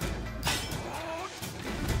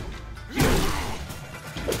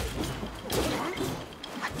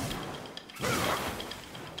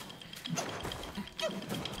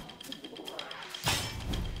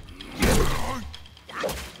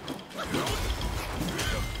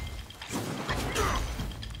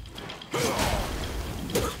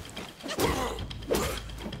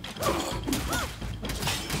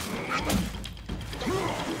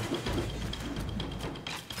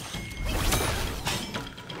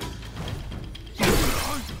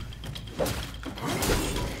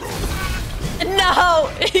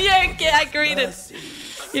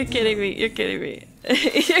 You're kidding me. You're kidding me.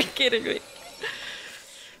 You're kidding me.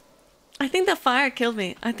 I think the fire killed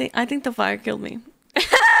me. I think the fire killed me.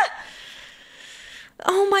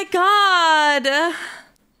 Oh my god.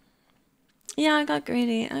 Yeah, I got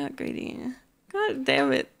greedy. God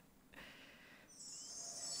damn it.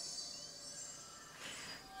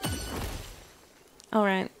 All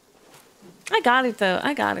right. I got it though.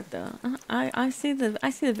 I see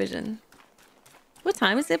the vision. What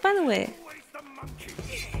time is it, by the way?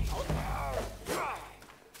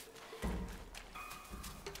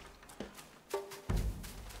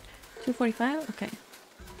 2:45. Okay.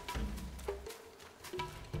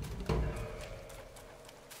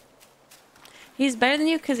 He's better than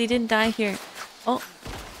you because he didn't die here. Oh,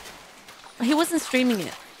 he wasn't streaming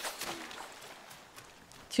it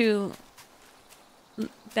to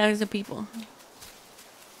thousands of people.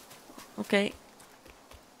 Okay.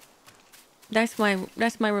 That's my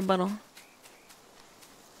rebuttal.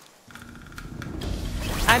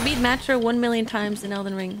 I beat Matra 1,000,000 times in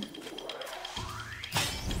Elden Ring.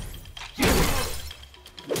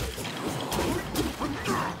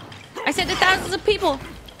 I said to thousands of people.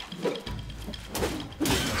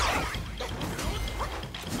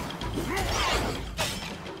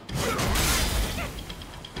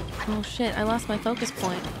 Oh shit, I lost my focus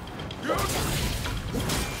point.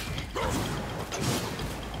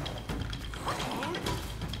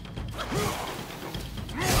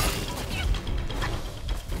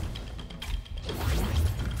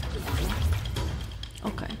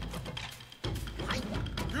 Okay.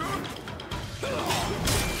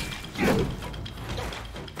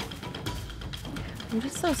 I'm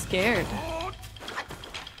just so scared.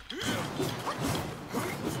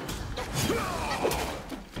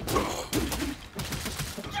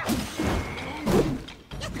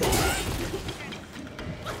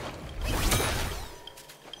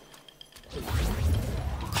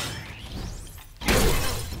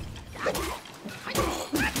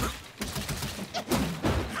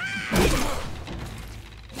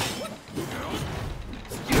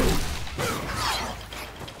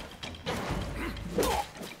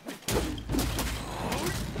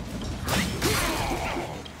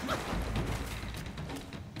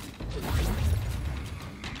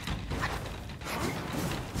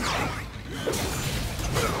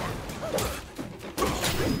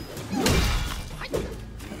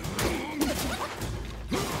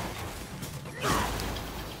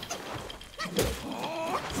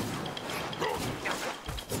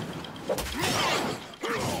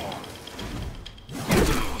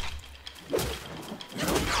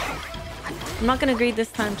 I'm not gonna greed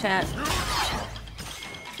this time, chat.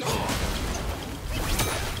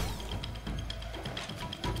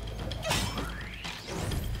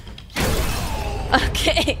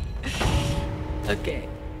 Okay. Okay.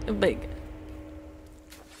 Big.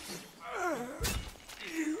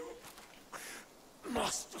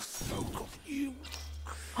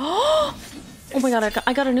 Oh my god,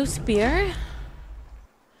 I got a new spear.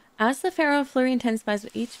 As the Pharaoh flurry intensifies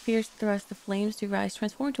with each fierce thrust, the flames do rise,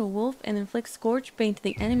 transform into a wolf, and inflict scorch bane to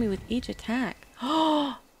the enemy with each attack.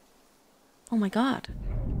 Oh my god.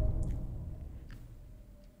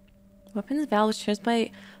 Weapons valves chosen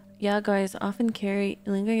by Yaguais often carry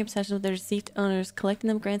lingering obsession with their deceased owners. Collecting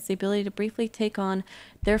them grants the ability to briefly take on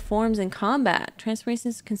their forms in combat.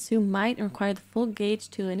 Transformations consume might and require the full gauge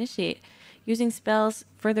to initiate. Using spells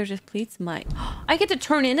further depletes might. I get to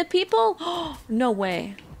turn into people? No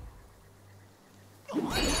way.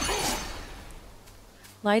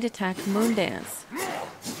 Light attack, moon dance.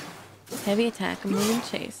 Heavy attack, moon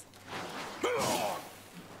chase.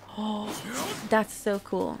 Oh, that's so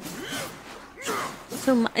cool.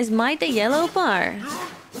 So is Might the yellow bar?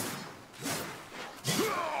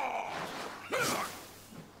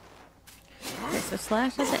 Okay, so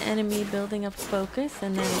slash at the enemy, building up focus,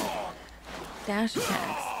 and then dash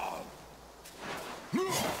attacks.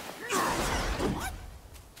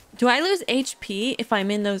 Do I lose HP if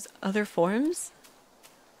I'm in those other forms?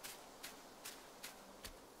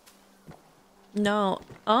 No.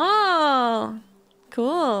 Oh,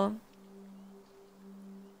 cool.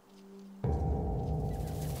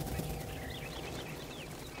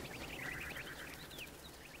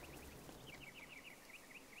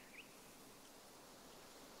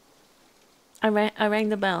 I rang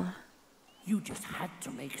the bell. You just had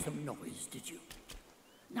to make some noise, did you?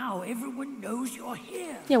 Now everyone knows you're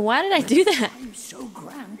here. Yeah, why did I do that? I'm so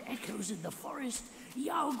grand echoes in the forest.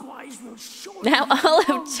 Yaguais will surely. Now all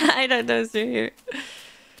of China knows you're here.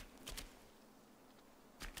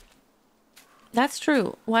 That's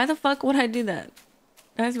true. Why the fuck would I do that?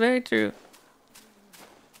 That's very true.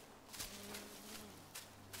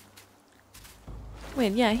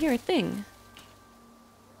 Wait, yeah, I hear a thing.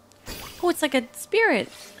 Oh, it's like a spirit.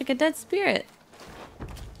 Like a dead spirit.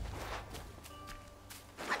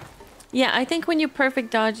 Yeah, I think when you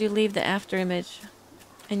perfect dodge, you leave the after image.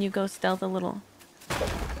 And you go stealth a little.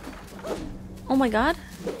 Oh my god.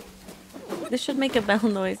 This should make a bell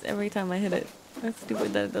noise every time I hit it. That's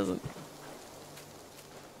stupid that it doesn't.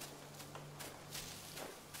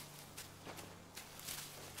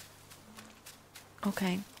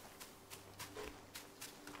 Okay.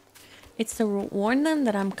 It's to warn them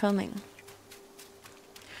that I'm coming.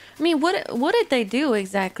 I mean, what did they do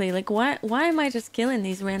exactly? Like, why am I just killing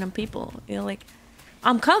these random people? You know, like,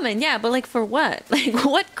 I'm coming, yeah, but like for what? Like,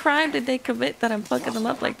 what crime did they commit that I'm fucking them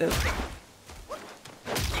up like this?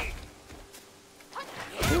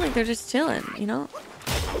 I feel like they're just chilling, you know?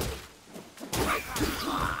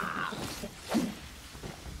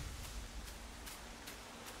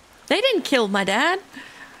 They didn't kill my dad.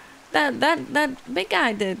 That big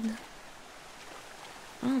guy did.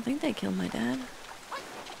 I don't think they killed my dad.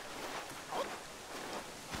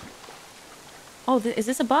 Oh, is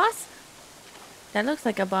this a boss? That looks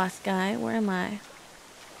like a boss guy. Where am I?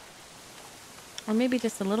 Or maybe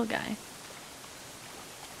just a little guy.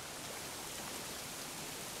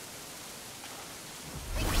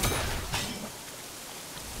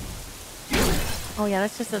 Oh yeah,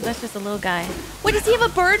 that's just a little guy. Wait, does he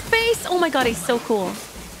have a bird face? Oh my god, he's so cool.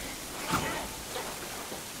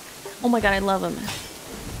 Oh my god, I love him.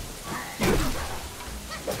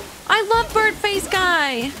 I love bird face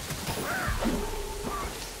guy.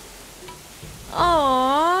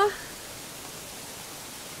 Aww.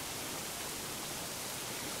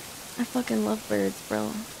 I fucking love birds, bro.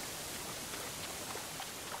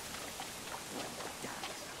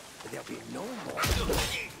 There'll be no more.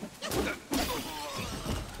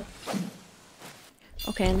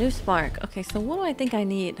 Okay, a new spark. Okay, so what do I think I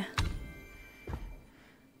need?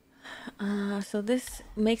 So this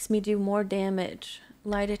makes me do more damage.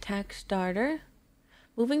 Light attack starter.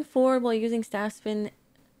 Moving forward while using staff spin.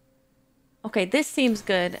 Okay, this seems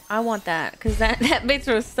good. I want that, because that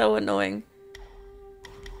bitch was so annoying.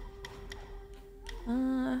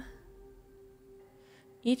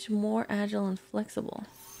 Each more agile and flexible.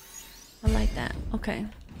 I like that. Okay.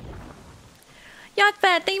 Yacht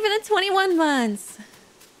Fat, thank you for the 21 months.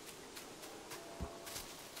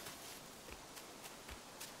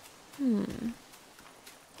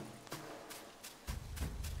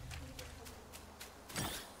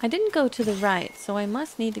 I didn't go to the right, so I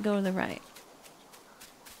must need to go to the right.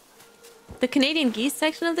 The Canadian geese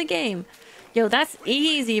section of the game. Yo, that's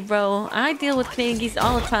easy, bro. I deal with Canadian geese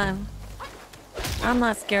all the time. I'm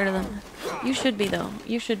not scared of them. You should be, though.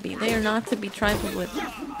 You should be. They are not to be trifled with.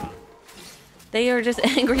 They are just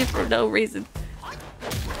angry for no reason.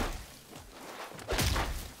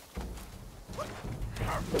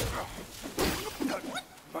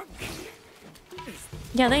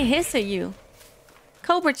 Yeah, they hiss at you.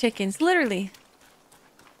 Cobra chickens, literally.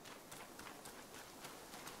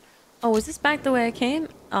 Oh, is this back the way I came?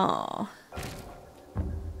 Oh.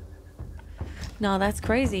 No, that's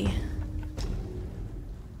crazy.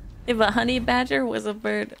 If a honey badger was a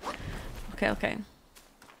bird. Okay, okay.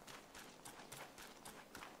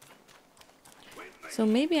 So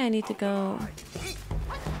maybe I need to go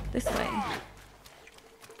this way.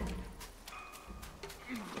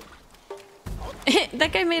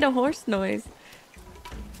 That guy made a horse noise.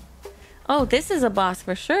 Oh, this is a boss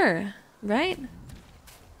for sure, right?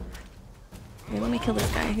 Okay, let me kill this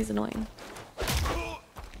guy. He's annoying.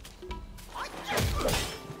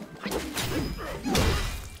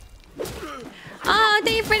 Oh,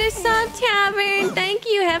 thank you for the sub, Tavern. Thank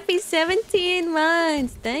you. Happy 17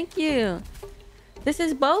 months. Thank you. This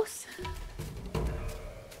is Bose?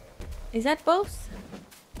 Is that Bose?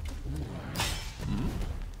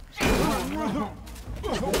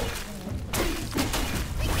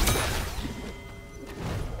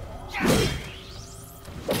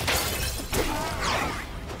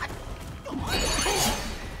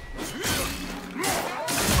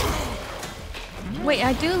 Wait,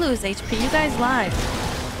 I do lose HP. You guys lied.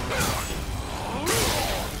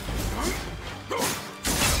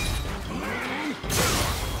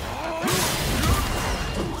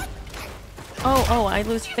 Oh, I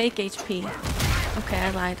lose fake HP. Okay,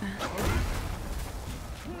 I lied.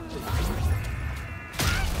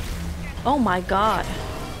 Oh my god.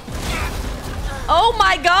 Oh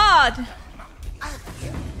my god!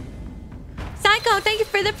 Psycho, thank you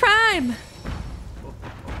for the prime!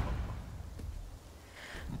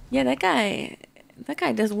 Yeah, that guy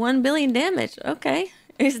does 1 billion damage. Okay.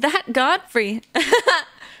 Is that Godfrey?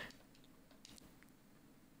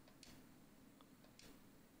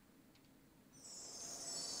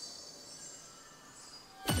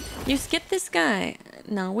 You skip this guy.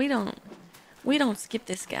 No, we don't. We don't skip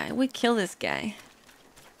this guy. We kill this guy.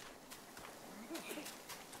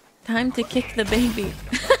 Time to kick the baby.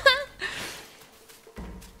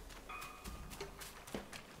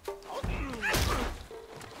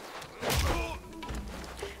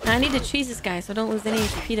 I need to cheese this guy so I don't lose any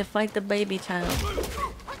HP to fight the baby child.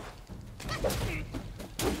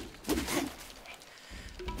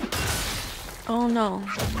 Oh no.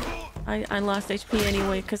 I lost HP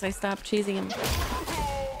anyway because I stopped cheesing him.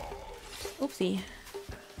 Oopsie.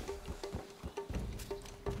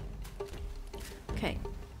 Okay.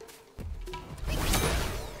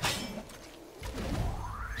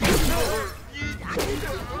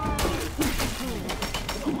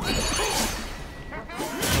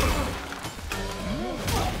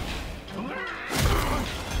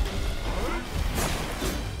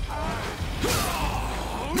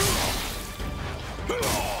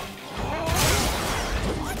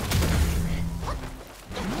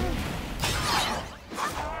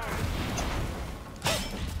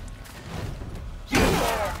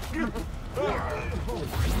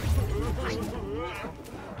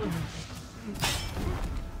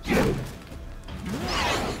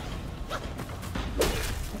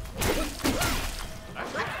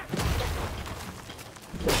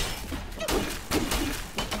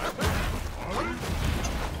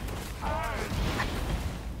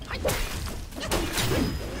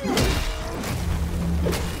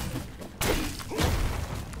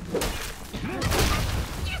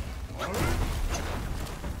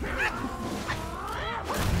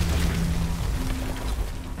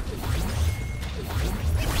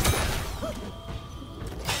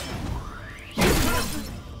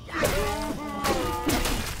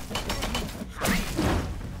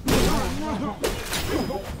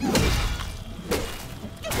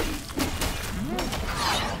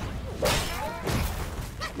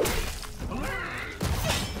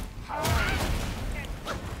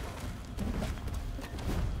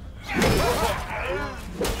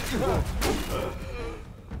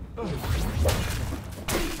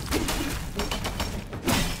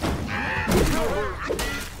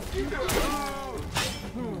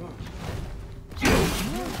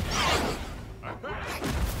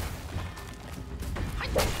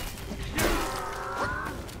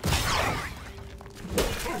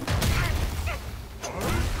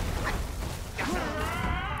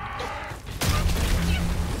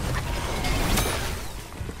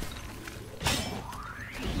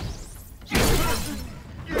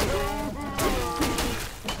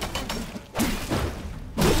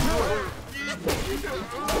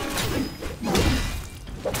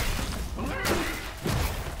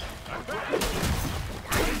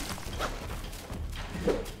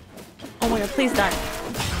 Please die.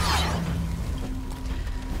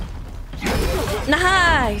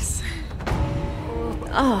 Nice.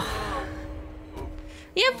 Oh.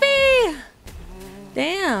 Yippee!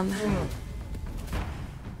 Damn.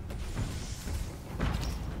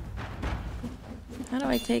 How do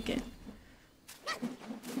I take it?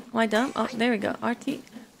 Am I dumb? Oh, there we go. RT.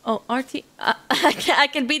 Oh, RT. I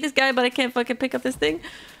can beat this guy, but I can't fucking pick up this thing.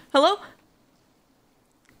 Hello?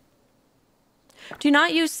 Do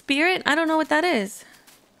not use spirit? I don't know what that is.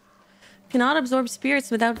 Cannot absorb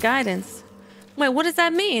spirits without guidance. Wait, what does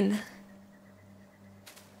that mean?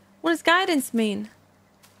 What does guidance mean?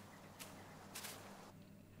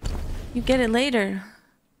 You get it later.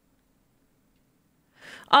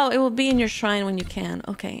 Oh, it will be in your shrine when you can.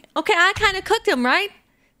 Okay. Okay, I kind of cooked him, right?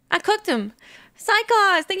 I cooked him.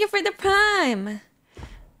 Psychos, thank you for the prime.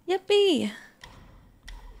 Yippee.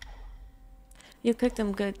 You cooked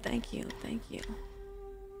him good. Thank you. Thank you.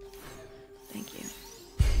 Thank you.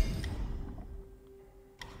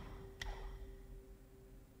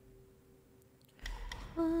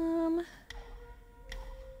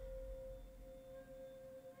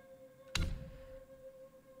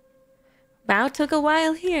 Bao took a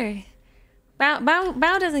while here.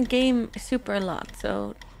 Bao doesn't game super a lot,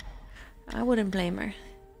 so I wouldn't blame her.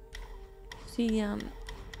 She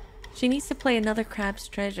needs to play another Crab's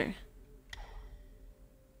Treasure.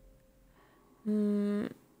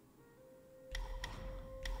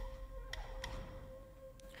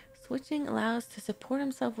 Switching allows to support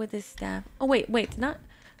himself with his staff. Oh wait, not.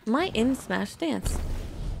 Am I in Smash Dance?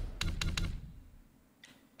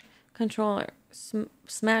 Controller,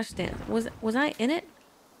 Smash Dance. Was I in it?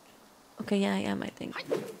 Okay, yeah, I am. I think.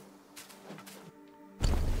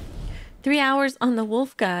 3 hours on the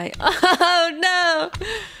wolf guy. Oh no,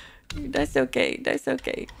 that's okay. That's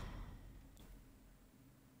okay.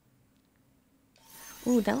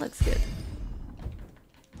 Ooh, that looks good.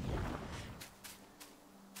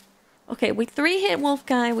 Okay, we 3-hit wolf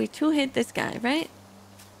guy, we 2-hit this guy, right?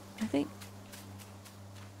 I think.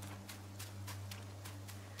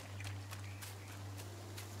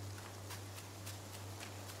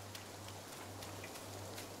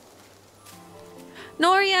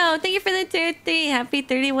 Norio, thank you for the tier 3. Happy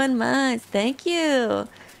 31 months. Thank you.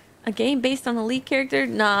 A game based on a lead character?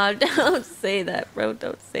 Nah, don't say that, bro.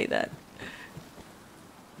 Don't say that.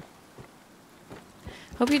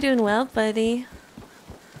 Hope you're doing well, buddy.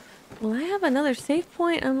 Will I have another save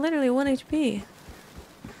point? I'm literally 1 HP.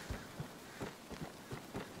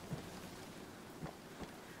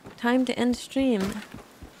 Time to end stream.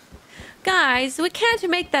 Guys, we can't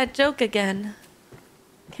make that joke again.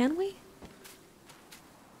 Can we?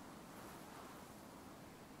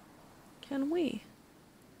 Can we?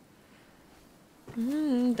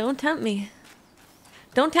 Don't tempt me.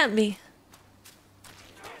 Don't tempt me.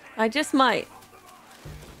 I just might.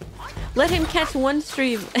 Let him catch one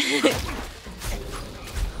stream.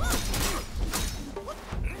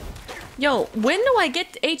 Yo, when do I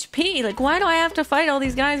get HP? Like, why do I have to fight all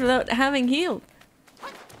these guys without having healed?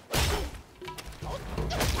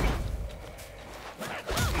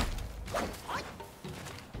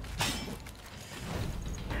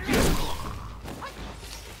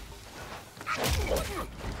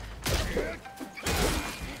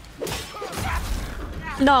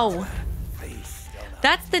 No.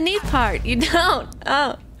 That's the neat part. You don't.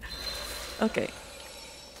 Oh. Okay.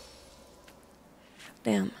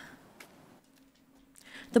 Damn.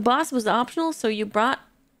 The boss was optional, so you brought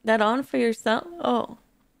that on for yourself? Oh.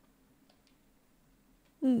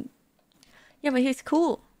 Yeah, but he's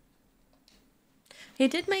cool. He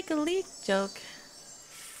did make a leak joke.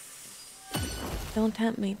 Don't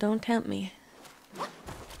tempt me. Don't tempt me.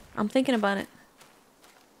 I'm thinking about it.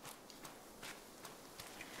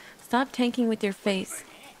 Stop tanking with your face.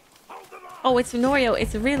 Oh, it's Norio.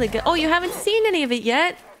 It's really good. Oh, you haven't seen any of it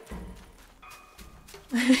yet?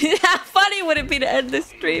 How funny would it be to end this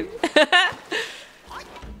stream?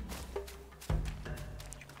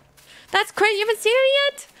 That's great. You haven't seen it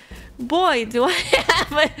yet? Boy, do I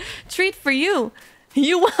have a treat for you.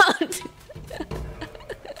 You won't.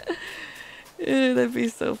 That'd be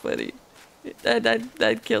so funny.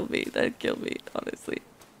 That'd kill me. That'd kill me, honestly.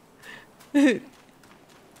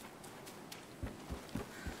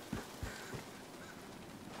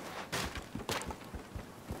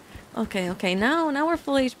 Okay, now we're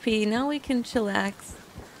full HP. Now we can chillax.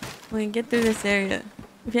 We can get through this area.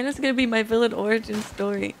 Vienna's gonna be my villain origin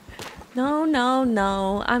story.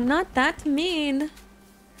 No. I'm not that mean.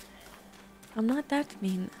 I'm not that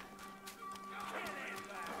mean.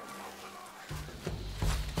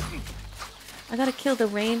 I gotta kill the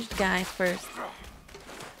ranged guy first.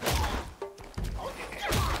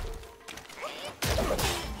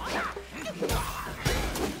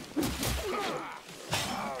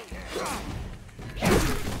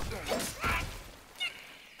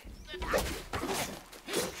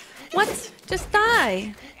 What? Just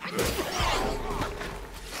die!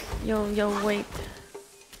 Yo, wait.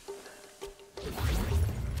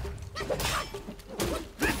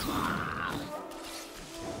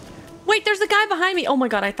 Wait, there's a guy behind me! Oh my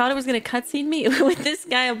god, I thought it was gonna cutscene me with this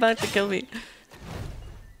guy about to kill me.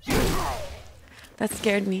 That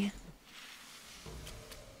scared me.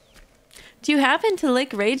 Do you happen to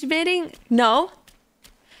like rage baiting? No.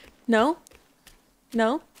 No.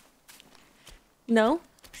 No. No.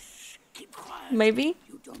 Keep quiet. Maybe.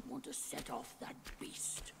 You don't want to set off that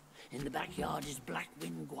beast. In the backyard is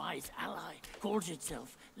Black-Wind-Guai's ally. Calls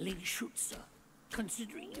itself Lingxuzi.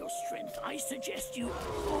 Considering your strength, I suggest you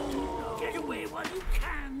get away while you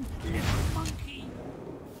can, little monkey.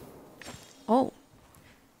 Oh.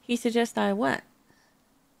 He suggests I what?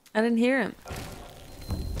 I didn't hear him.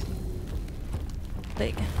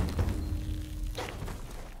 Like.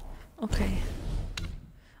 Okay.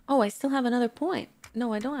 Oh, I still have another point.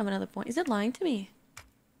 No, I don't have another point. Is it lying to me?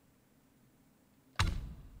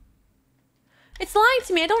 It's lying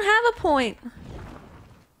to me. I don't have a point.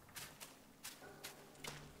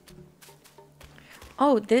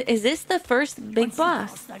 Oh, is this the first big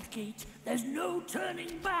boss? That gate, there's no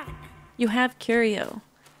turning back. You have curio.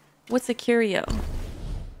 What's a curio?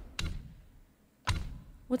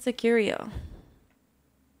 What's a curio?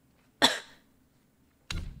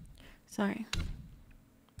 Sorry.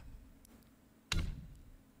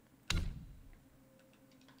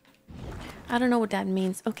 I don't know what that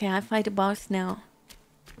means. Okay, I fight a boss now.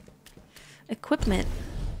 Equipment.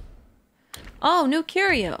 Oh, new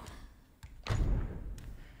curio.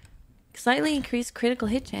 Slightly increased critical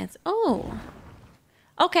hit chance. Oh.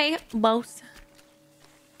 Okay, boss.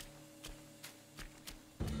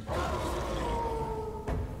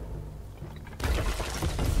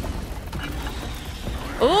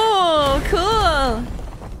 cool.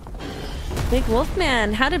 Big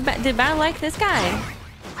Wolfman. How did Bao like this guy?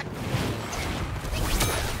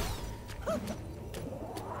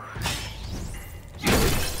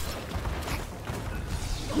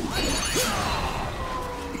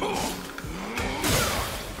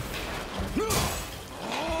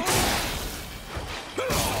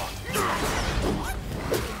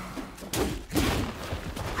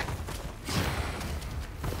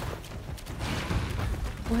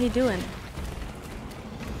 What are you doing?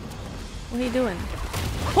 What are you doing?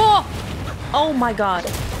 Oh! Oh my god.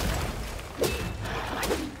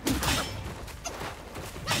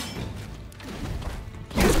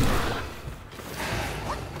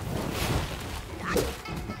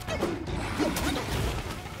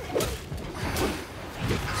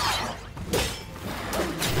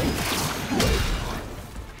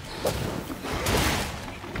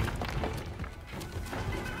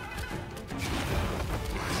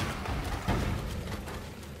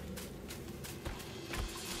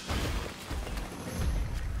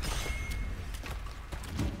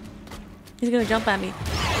 He's gonna jump at me.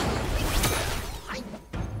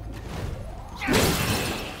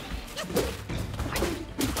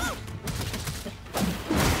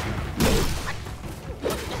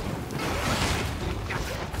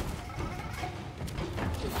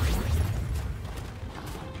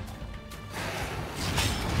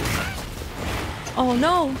 Oh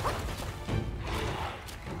no!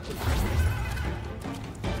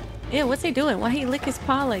 Ew, what's he doing? Why he lick his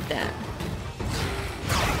paw like that?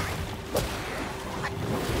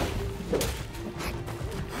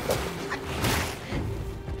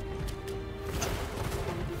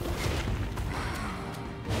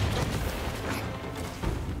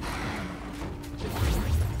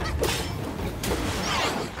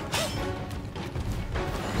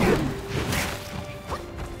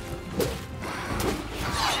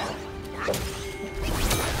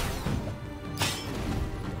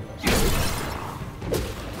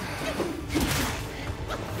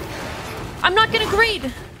 I'm not gonna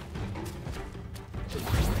greed.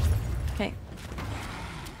 Okay.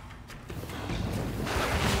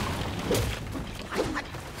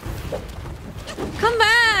 Come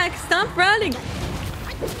back! Stop running!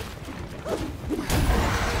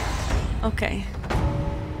 Okay.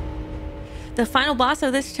 The final boss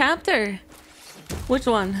of this chapter. Which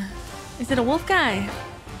one? Is it a wolf guy?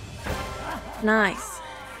 Nice.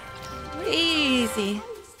 Easy.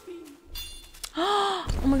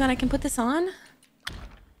 Oh my god, I can put this on?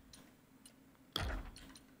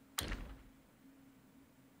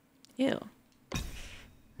 Ew.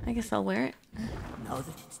 I guess I'll wear it. Now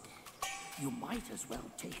that it's dead, you might as well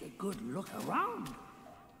take a good look around.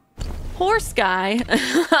 Horse guy?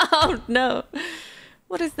 Oh no.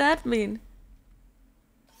 What does that mean?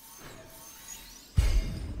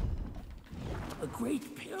 A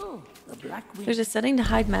great pill. The black wing. There's a setting to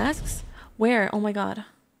hide masks? Where? Oh my god.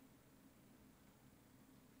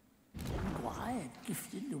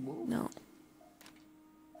 No.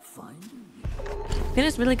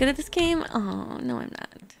 Vienna's really good at this game? Oh, no I'm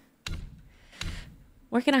not.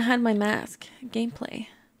 Where can I hide my mask? Gameplay.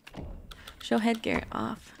 Show headgear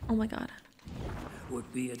off. Oh my god.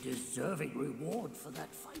 Would be a deserving reward for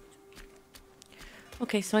that fight.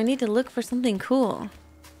 Okay, so I need to look for something cool.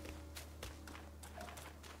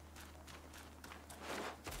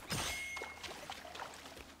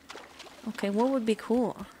 Okay, what would be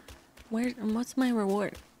cool? What's my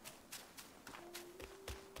reward?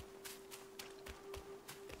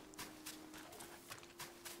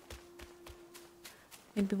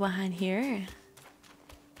 Maybe behind here.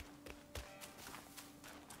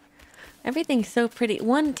 Everything's so pretty.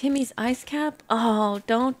 One Timmy's ice cap? Oh,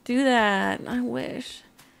 don't do that. I wish.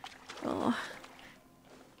 Oh.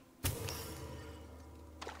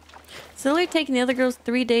 It's literally taking the other girls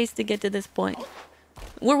 3 days to get to this point.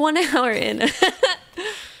 We're 1 hour in.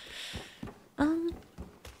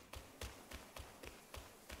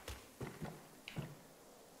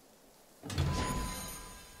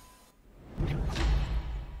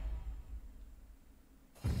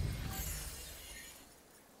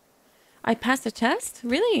 I passed a test?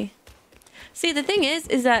 Really? See, the thing is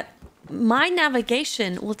that my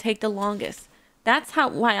navigation will take the longest. That's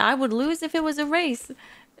why I would lose if it was a race.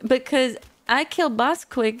 Because I kill boss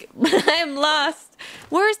quick, but I am lost.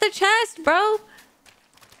 Where's the chest, bro?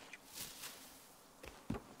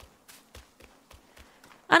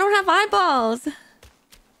 I don't have eyeballs.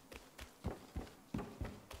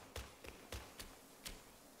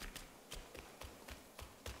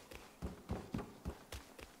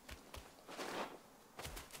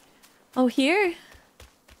 Oh, here?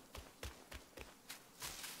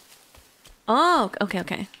 Oh, okay,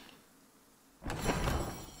 okay.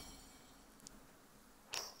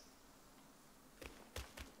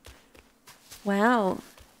 Wow.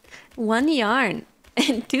 1 yarn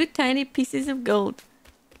and 2 tiny pieces of gold.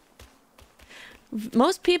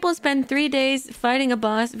 Most people spend 3 days fighting a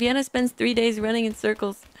boss. Vienna spends 3 days running in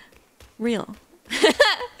circles. Real.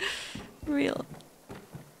 Real.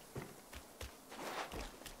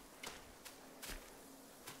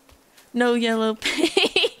 No yellow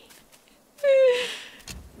paint.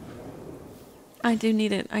 I do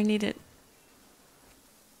need it. I need it.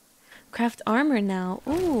 Craft armor now.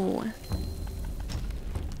 Ooh.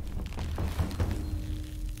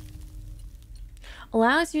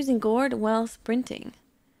 Allows using gourd while sprinting.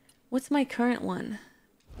 What's my current one?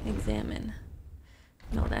 Examine.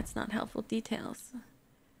 No, that's not helpful. Details.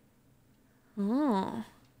 Oh.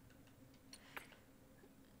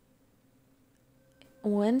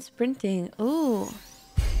 When sprinting. Ooh.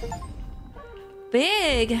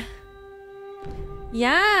 Big.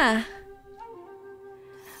 Yeah.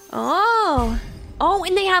 Oh. Oh,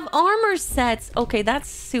 and they have armor sets. Okay, that's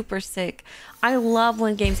super sick. I love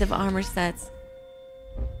when games have armor sets.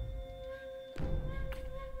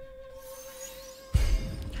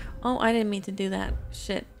 Oh, I didn't mean to do that.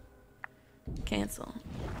 Shit. Cancel.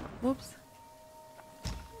 Whoops.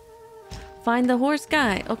 Find the horse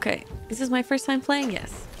guy. Okay. This is my first time playing,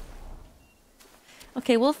 yes.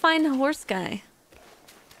 Okay, we'll find the horse guy.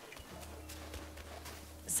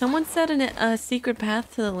 Someone said a secret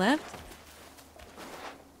path to the left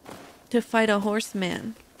to fight a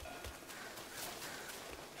horseman.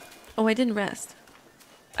 Oh, I didn't rest.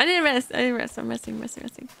 I didn't rest. I'm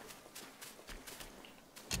resting.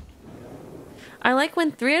 I like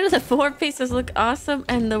when 3 out of the 4 pieces look awesome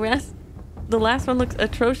and the last one looks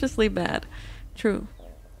atrociously bad. True.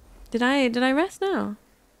 Did I rest now?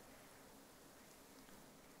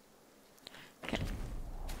 Okay.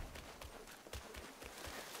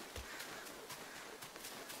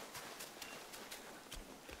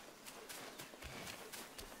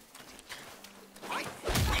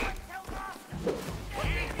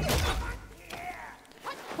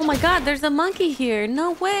 Oh my god, there's a monkey here.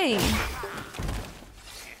 No way.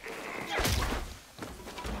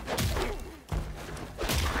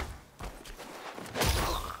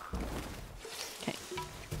 Okay.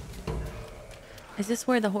 Is this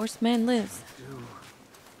where the horseman lives? I'm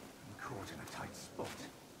caught in a tight spot.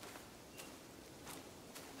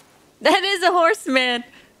 That is a horseman.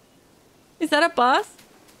 Is that a boss?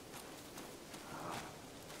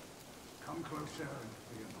 Come closer and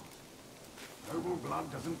fear not. Noble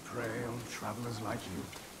blood doesn't prey on travelers like you.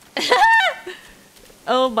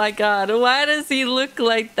 Oh my god, why does he look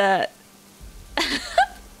like that?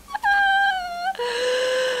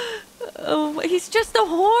 Oh, he's just a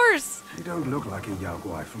horse. You don't look like a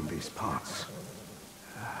Yaoguai from these parts.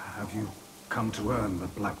 Have you come to earn the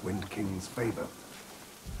Black Wind King's favor?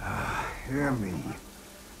 Hear me.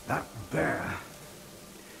 That bear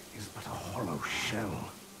is but a hollow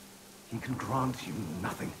shell. He can grant you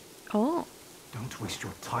nothing. Oh. Don't waste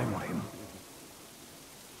your time on him.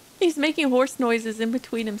 He's making horse noises in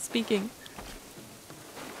between him speaking.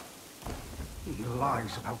 He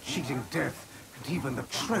lies about cheating death and even the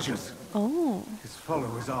treasures. Oh. His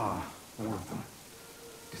followers are, all of them,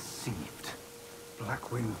 deceived.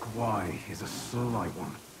 Black-Wind-Guhh-Lang is a sly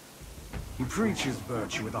one. He preaches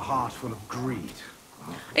virtue with a heart full of greed.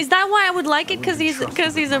 Is that why I would like it? Because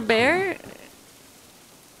he's a bear?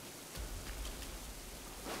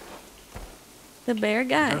 The bear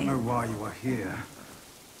guy. I don't know why you are here,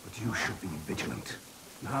 but you should be vigilant.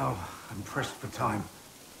 Now, I'm pressed for time.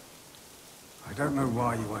 I don't know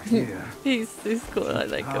why you are here. He's cool. I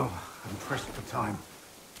like him. Now, I'm pressed for time.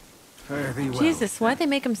 Fare thee well. Jesus, why'd they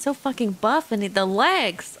make him so fucking buff? And the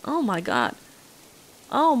legs. Oh my god.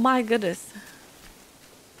 Oh my goodness.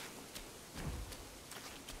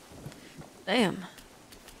 Damn.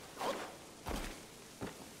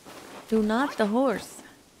 Do not the horse.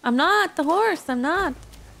 I'm not the horse. I'm not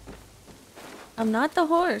the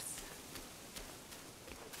horse.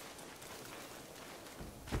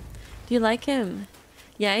 Do you like him?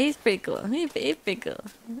 Yeah, he's pretty cool. He's pretty cool.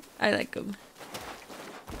 I like him.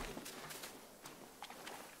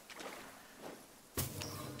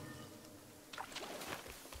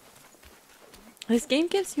 This game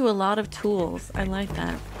gives you a lot of tools. I like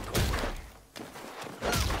that.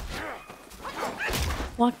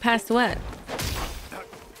 Walk past what?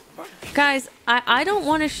 Guys, I don't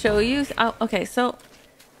want to show you. Okay, so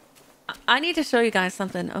I need to show you guys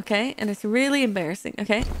something, okay? And it's really embarrassing,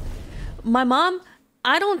 okay? My mom,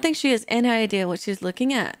 I don't think she has any idea what she's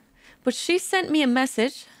looking at. But she sent me a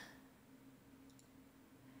message.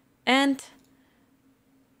 And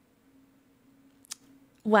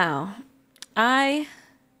Wow.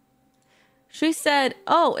 She said,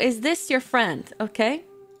 "Oh, is this your friend?" Okay.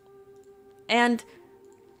 And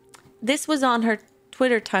this was on her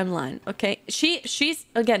Twitter timeline. Okay. She's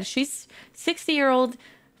 60-year-old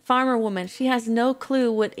farmer woman. She has no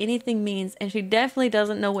clue what anything means, and she definitely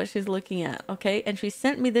doesn't know what she's looking at. Okay. And she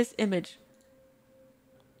sent me this image.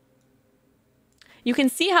 You can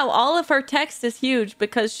see how all of her text is huge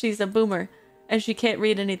because she's a boomer and she can't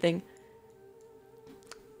read anything.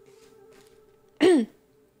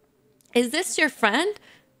 Is this your friend?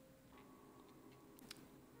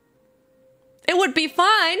 It would be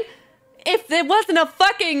fine if there wasn't a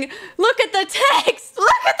fucking... Look at the text!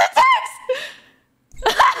 Look at the text!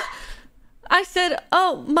 I said,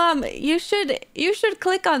 "Oh, Mom, you should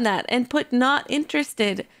click on that and put not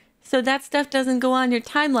interested so that stuff doesn't go on your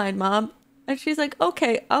timeline, Mom." And she's like,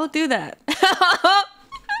 "Okay, I'll do that."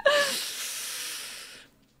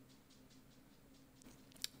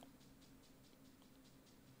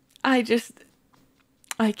 I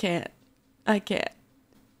can't. I can't.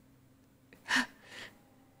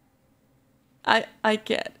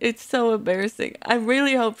 It's so embarrassing. I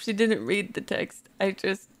really hope she didn't read the text.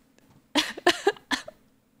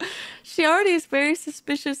 She already is very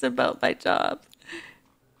suspicious about my job.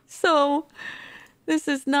 So, this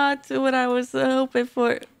is not what I was hoping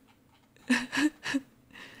for.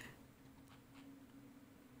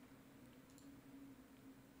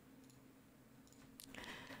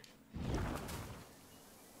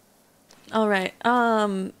 All right.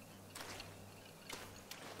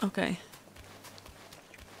 Okay.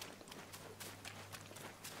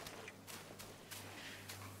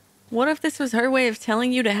 What if this was her way of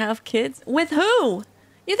telling you to have kids? With who?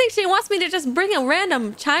 You think she wants me to just bring a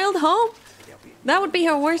random child home? That would be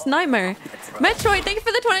her worst nightmare. Metroid, thank you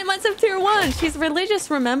for the 20 months of tier 1. She's religious,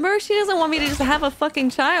 remember? She doesn't want me to just have a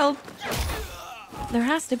fucking child. There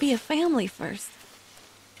has to be a family first.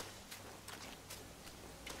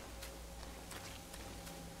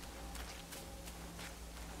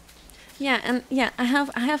 Yeah, and yeah, I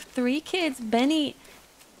have 3 kids. Benny,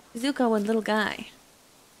 Zuko, and little guy.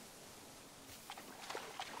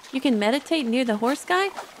 You can meditate near the horse guy?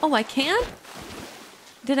 Oh, I can?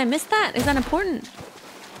 Did I miss that? Is that important?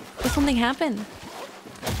 Did something happen?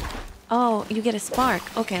 Oh, you get a spark.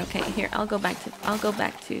 Okay, okay. Here, I'll go back to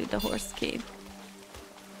the horse cave.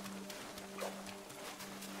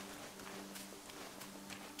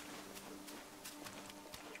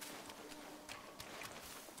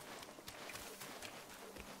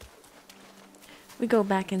 We go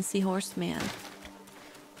back and see Horseman.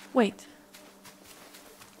 Wait.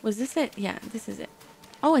 Was this it? Yeah, this is it.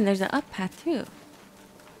 Oh, and there's an up path too.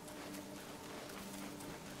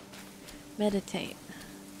 Meditate.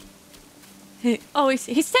 Oh, he's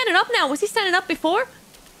standing up now. Was he standing up before?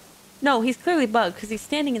 No, he's clearly bugged because he's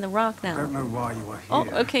standing in the rock now. I don't know why you are here. Oh,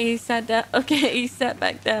 okay, he sat down. Okay, he sat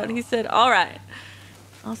back down. He said, "All right,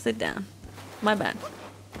 I'll sit down." My bad.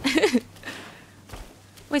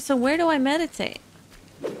 Wait, so where do I meditate?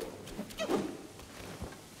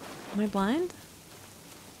 Am I blind?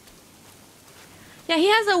 Yeah, he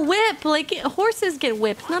has a whip. Like, horses get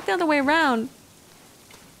whipped, not the other way around.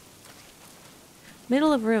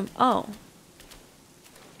 Middle of room. Oh.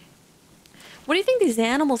 What do you think these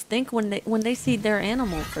animals think when they see their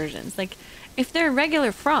animal versions? Like, if they're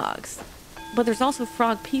regular frogs, but there's also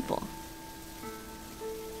frog people.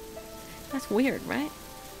 That's weird, right?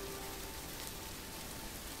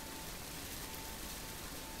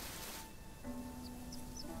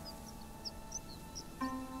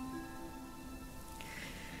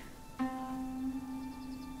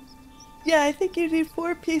 Yeah, I think you need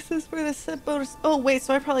 4 pieces for the set bonus. Oh, wait,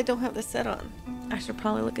 so I probably don't have the set on. I should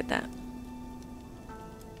probably look at that.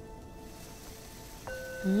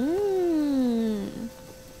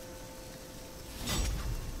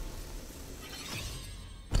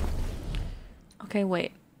 Okay,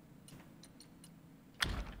 wait.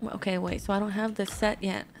 Okay, wait, so I don't have the set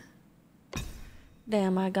yet.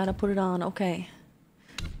 Damn, I gotta put it on. Okay.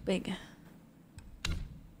 Big.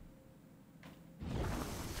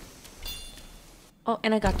 Oh,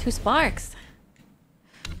 and I got 2 sparks.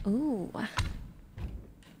 Ooh.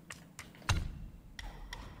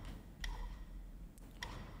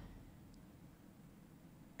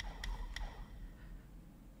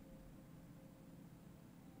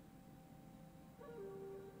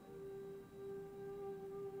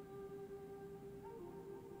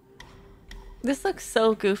 This looks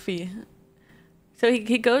so goofy. So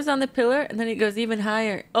he goes on the pillar and then he goes even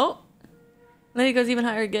higher. Oh! And then he goes even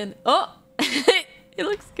higher again. Oh! It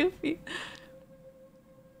looks goofy.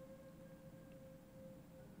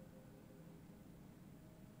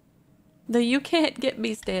 The "you can't get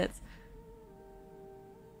me" stance.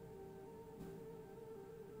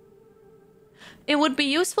 It would be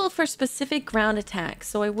useful for specific ground attacks,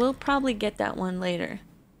 so I will probably get that one later.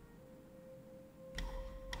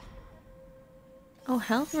 Oh,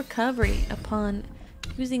 health recovery upon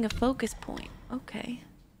using a focus point. Okay.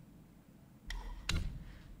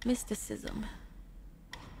 Mysticism.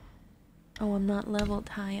 Oh, I'm not leveled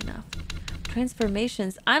high enough.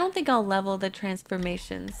 Transformations. I don't think I'll level the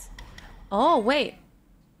transformations. Oh, wait.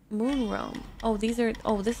 Moon Roam. Oh, these are...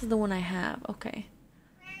 Oh, this is the one I have. Okay.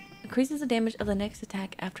 Increases the damage of the next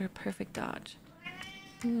attack after a perfect dodge.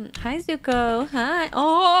 Hi, Zuko. Hi.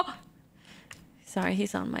 Oh! Sorry,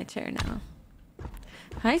 he's on my chair now.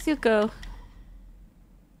 Hi, Zuko.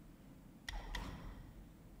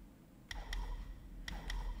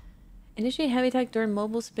 Initiate heavy attack during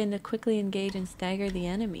mobile spin to quickly engage and stagger the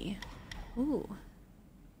enemy. Ooh.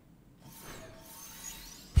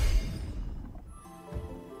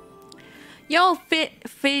 Yo,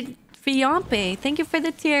 Fiampe, thank you for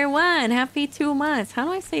the tier 1. Happy 2 months. How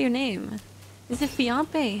do I say your name? Is it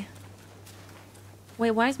Fiampe?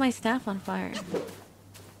 Wait, why is my staff on fire?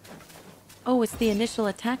 Oh, it's the initial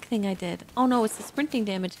attack thing I did. Oh no, it's the sprinting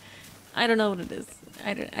damage. I don't know what it is.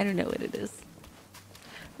 I don't know what it is.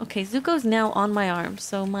 Okay, Zuko's now on my arm,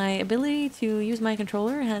 so my ability to use my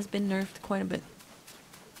controller has been nerfed quite a bit.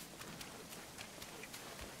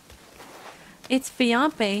 It's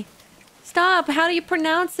Fiampe. Stop! How do you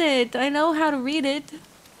pronounce it? I know how to read it.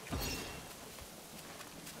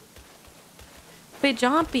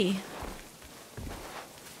 Fijampy.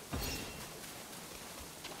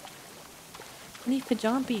 I need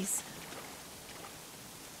Fijampies.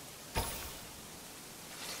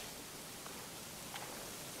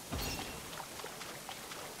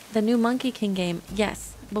 The new Monkey King game.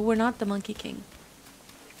 Yes, but we're not the Monkey King.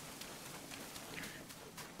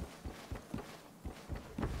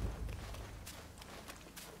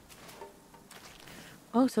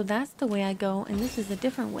 Oh, so that's the way I go, and this is a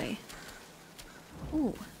different way.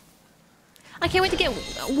 Ooh. I can't wait to get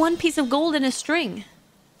one piece of gold in a string.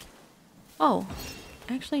 Oh.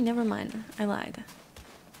 Actually, never mind. I lied.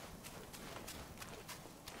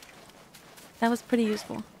 That was pretty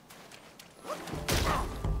useful.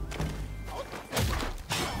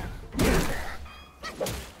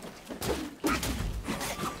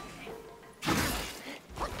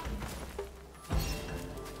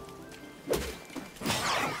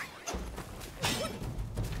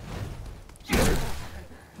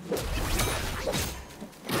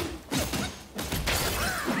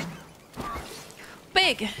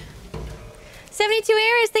 Big 72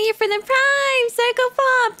 errors, thank you for the prime. Psycho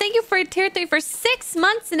Pop, thank you for tier 3 for 6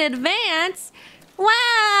 months in advance.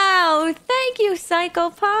 Wow, thank you, Psycho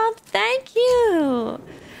Pop. Thank you.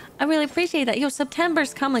 I really appreciate that. Yo,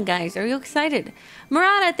 September's coming, guys. Are you excited?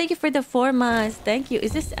 Murata, thank you for the 4 months. Thank you.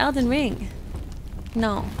 Is this Elden Ring?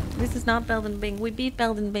 No, this is not Belden Bing. We beat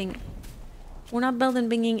Belden Bing. We're not Belden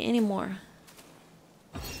Binging anymore.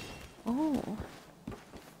 Oh.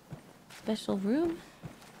 Special room?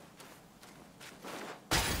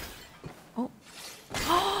 Oh.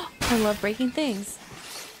 I love breaking things.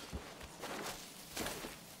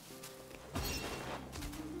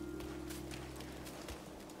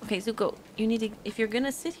 Okay, Zuko, you need to, if you're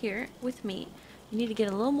gonna sit here with me, you need to get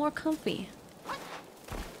a little more comfy.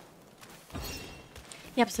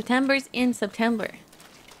 Yep, September's in September.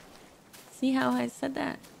 See how I said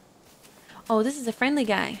that? Oh, this is a friendly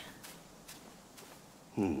guy.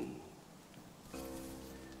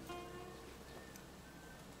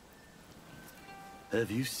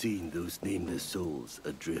 Have you seen those nameless souls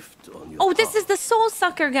adrift on your Oh, this path? is the soul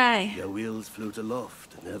sucker guy. Their wheels float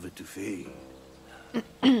aloft, never to fade.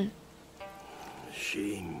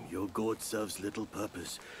 Shame, your god serves little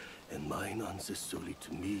purpose, and mine answers solely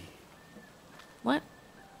to me. What?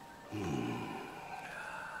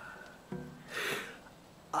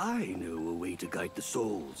 I know a way to guide the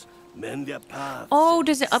souls, mend their paths. Oh,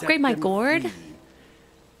 does it upgrade set my them gourd? free.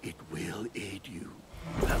 It will aid you.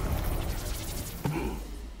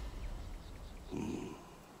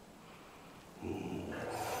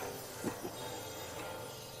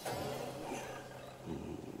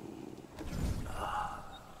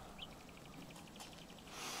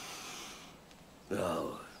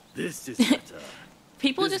 Now, this is better.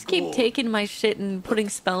 People This just keep gourd. taking my shit and putting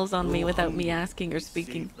spells on me without me asking or Save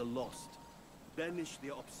speaking. the lost, banish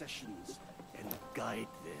their obsessions, and guide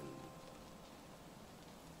them.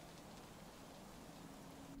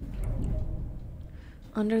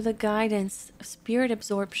 Under the guidance of spirit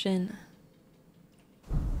absorption.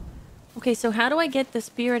 Okay, so how do I get the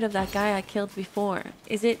spirit of that guy I killed before?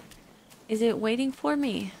 Is it waiting for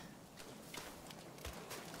me?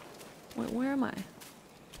 Wait, where am I?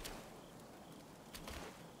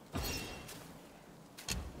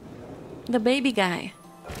 The baby guy.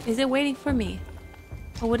 Is it waiting for me?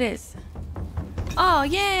 Oh, it is. Oh,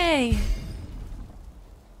 yay!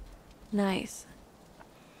 Nice.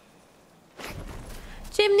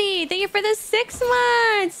 Chimney, thank you for the 6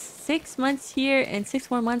 months! 6 months here and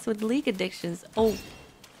 6 more months with League addictions. Oh.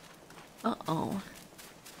 Uh-oh.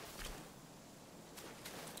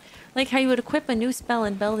 Like how you would equip a new spell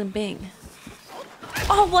in Bell and Bing.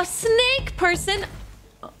 Oh, a snake person!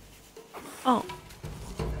 Oh.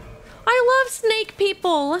 I love snake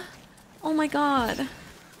people! Oh my god.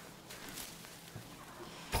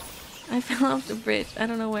 I fell off the bridge. I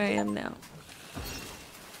don't know where I am now.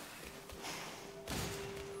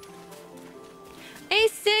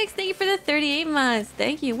 A6, thank you for the 38 months.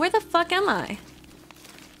 Thank you. Where the fuck am I?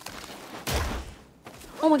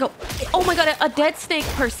 Oh my god. Oh my god, a dead snake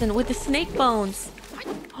person with the snake bones.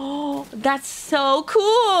 Oh, that's so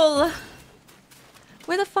cool.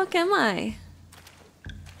 Where the fuck am I?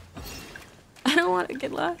 I don't want to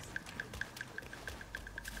get lost.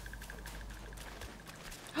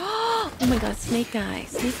 Oh my god, snake guy,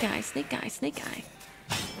 snake guy, snake guy, snake guy.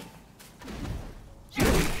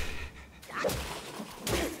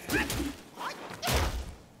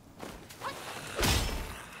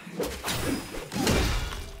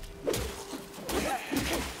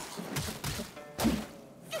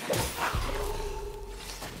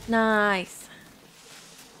 Nice.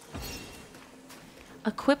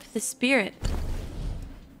 Equip the spirit.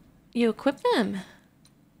 You equip them?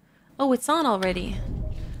 Oh, it's on already.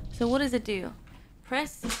 So what does it do?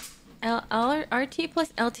 Press RT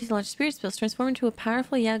plus LT to launch spirit spells. Transform into a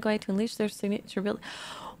powerful Yaguai to unleash their signature ability.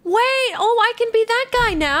 Wait! Oh, I can be that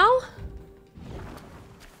guy now?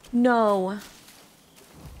 No.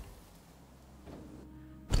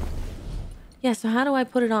 Yeah, so how do I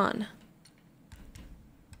put it on?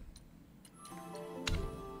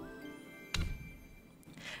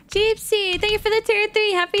 Gypsy, thank you for the tier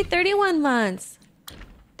 3. Happy 31 months.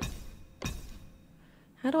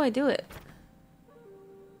 How do I do it?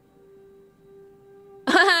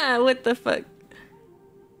 What the fuck?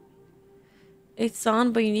 It's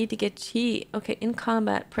on, but you need to get chi. Okay, in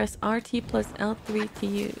combat, press RT plus L3 to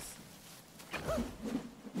use.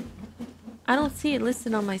 I don't see it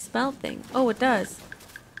listed on my spell thing. Oh, it does.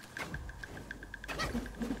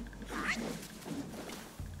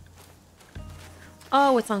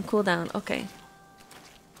 Oh, it's on cooldown. Okay.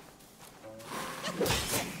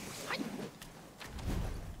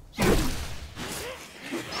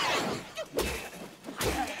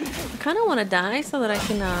 I kind of want to die so that I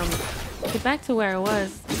can get back to where I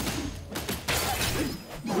was.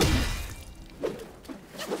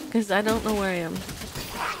 Because I don't know where I am.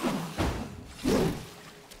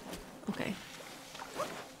 Okay.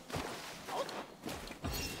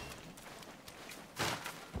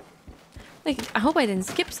 Like, I hope I didn't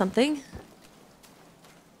skip something.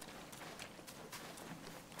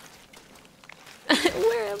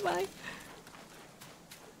 Where am I?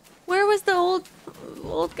 Where was the old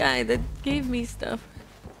guy that gave me stuff?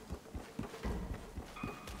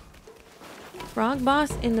 Frog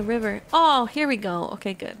boss in the river. Oh, here we go.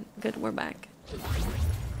 Okay, good. Good, we're back.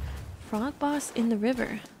 Frog boss in the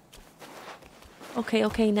river. Okay,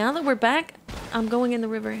 okay, now that we're back, I'm going in the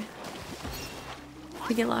river.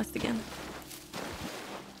 To get lost again.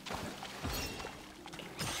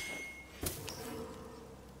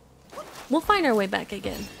 We'll find our way back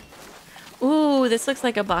again. Ooh, this looks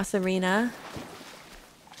like a boss arena.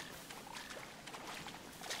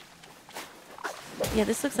 Yeah,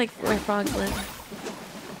 this looks like where frogs live.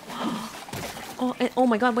 Oh, and, oh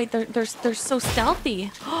my god, wait, they're so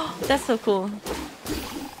stealthy. That's so cool.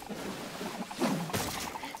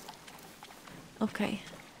 Okay.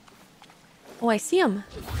 Oh, I see them.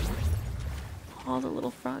 All the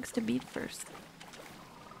little frogs to beat first.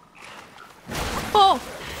 Oh!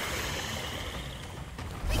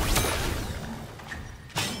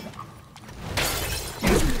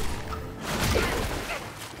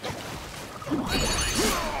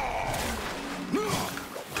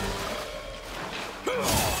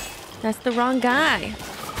 That's the wrong guy.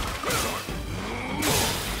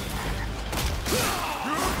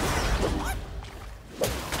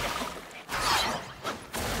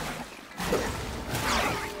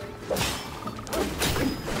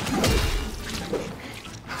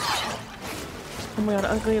 Oh my god,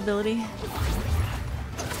 ugly ability.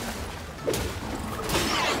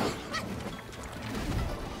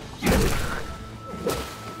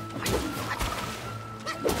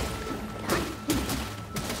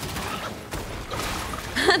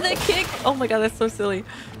 The kick! Oh my god, that's so silly.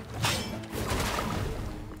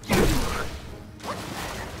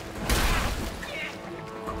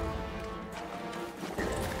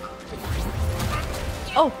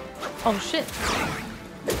 Oh! Oh shit.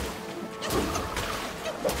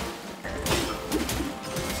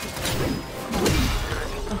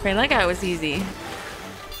 Okay, that guy was easy.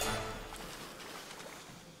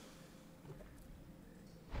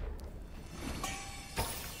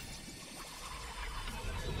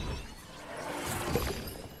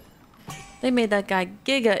 They made that guy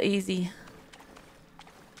giga easy.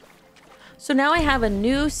 So now I have a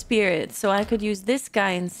new spirit, so I could use this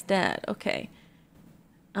guy instead. Okay.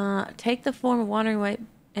 Take the form of Wandering Wight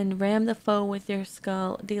and ram the foe with your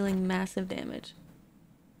skull, dealing massive damage.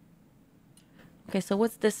 Okay, so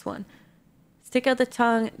what's this one? Stick out the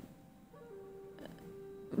tongue.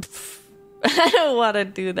 I don't want to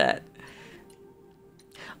do that.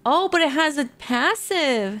 Oh, but it has a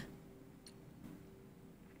passive.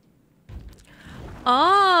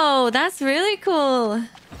 Oh, that's really cool.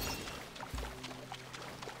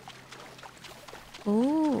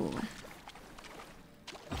 Ooh.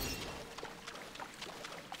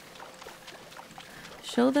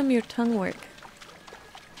 Show them your tongue work.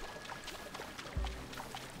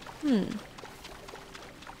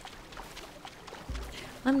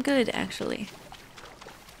 I'm good, actually.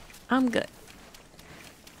 I'm good.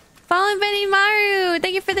 Fallen Benny Maru!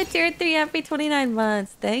 Thank you for the tier 3. Happy 29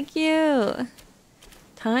 months. Thank you.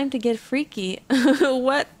 Time to get freaky.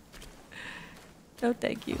 What? No,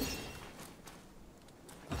 thank you.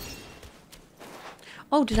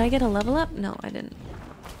 Oh, did I get a level up? No, I didn't.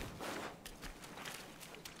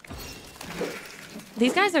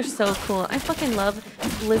 These guys are so cool. I fucking love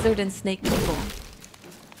lizard and snake people.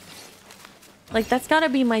 Like, that's gotta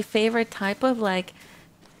be my favorite type of, like,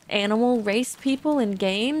 animal race people in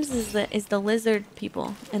games is the lizard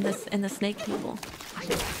people and the snake people.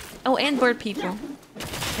 Oh, and bird people.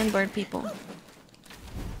 And bird people.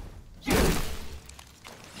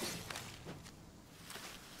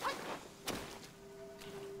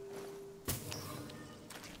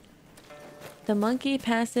 The monkey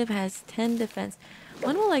passive has 10 defense.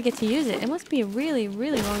 When will I get to use it? It must be a really,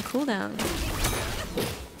 really long cooldown.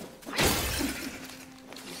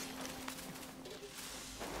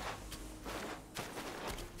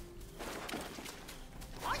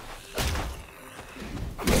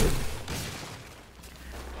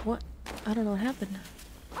 What? I don't know what happened.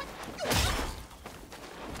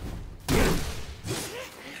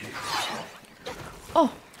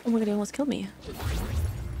 Oh! Oh my god, he almost killed me.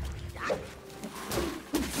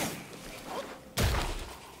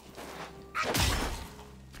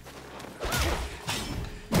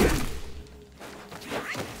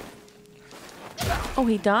 Oh,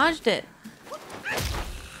 he dodged it.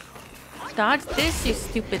 Dodge this, you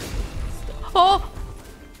stupid. Oh!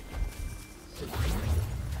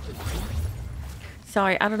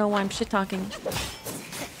 Sorry, I don't know why I'm shit talking.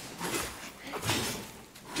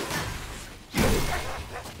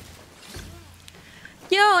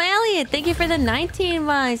 Yo, Elliot, thank you for the 19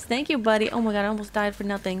 months. Thank you, buddy. Oh my god, I almost died for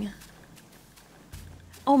nothing.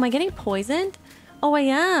 Oh, am I getting poisoned? Oh, I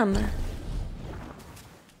am.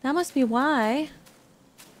 That must be why.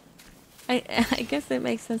 I guess it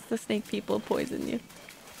makes sense the snake people poison you.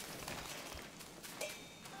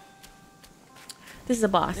 This is a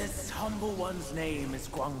boss. This humble one's name is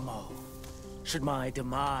Guangmou. Should my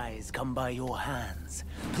demise come by your hands,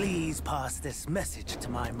 please pass this message to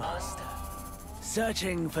my master.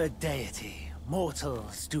 Searching for deity,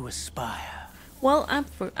 mortals do aspire. Well,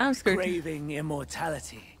 I'm screwed. Craving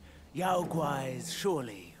immortality, Yao Guais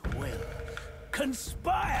surely will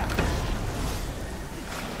conspire.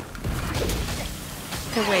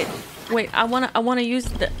 Okay, wait. I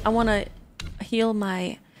wanna heal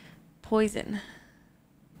my poison.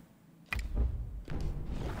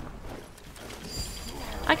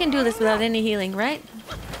 I can do this without any healing, right?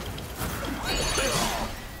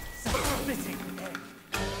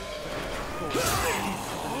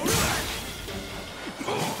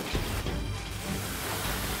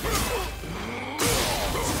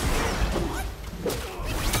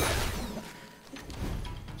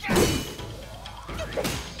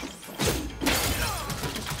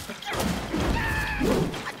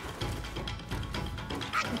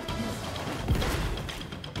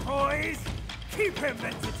 Keep him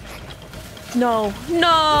entertained. No,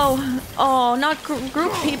 no! Oh, not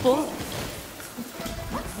group people.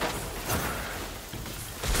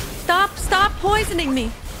 Stop poisoning me.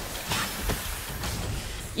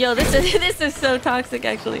 Yo, this is so toxic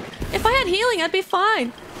actually. If I had healing, I'd be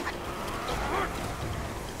fine.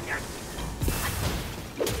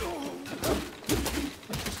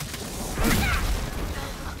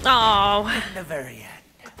 Oh. The very end.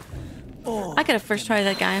 Oh, I could have first tried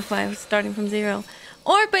that guy if I was starting from 0.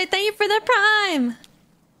 Orbit, thank you for the prime.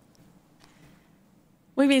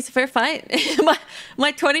 What do you mean it's a fair fight?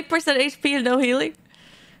 my 20% HP and no healing?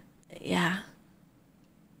 Yeah.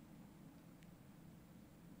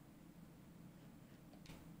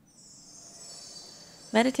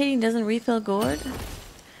 Meditating doesn't refill gourd?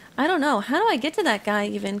 I don't know. How do I get to that guy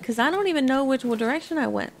even? Because I don't even know which direction I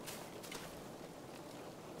went.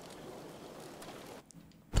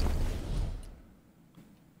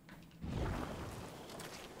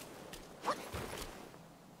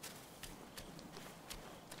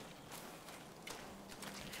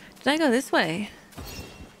 Did I go this way?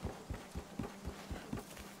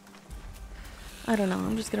 I don't know.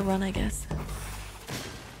 I'm just gonna run, I guess.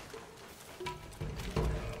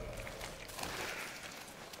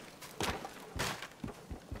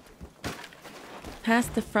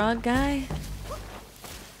 Past the frog guy?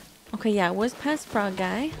 Okay, yeah, it was past frog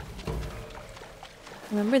guy.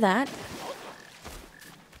 Remember that.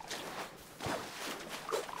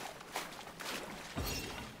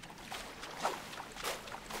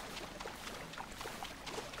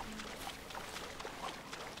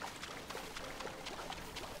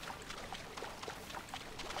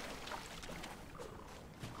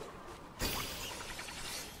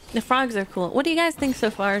 The frogs are cool. What do you guys think so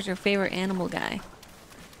far is your favorite animal guy?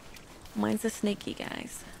 Mine's the snaky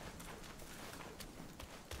guys.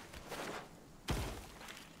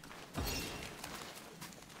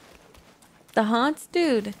 The haunts?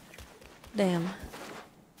 Dude. Damn.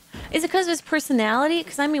 Is it because of his personality?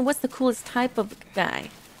 Because, I mean, what's the coolest type of guy?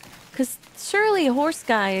 Because surely a horse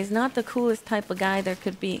guy is not the coolest type of guy there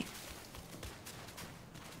could be.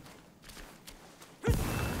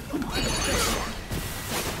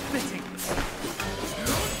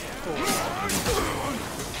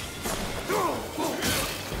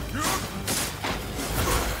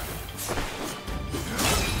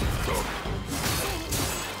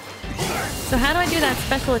 So how do I do that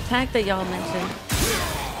special attack that y'all mentioned?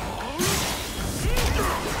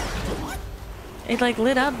 It like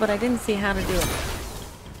lit up, but I didn't see how to do it.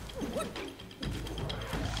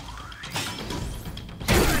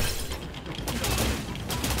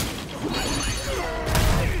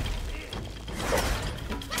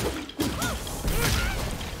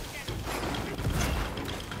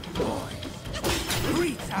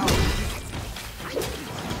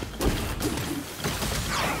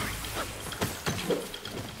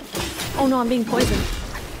 Oh no, I'm being poisoned.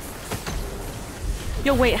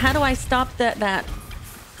 Yo, wait, how do I stop that?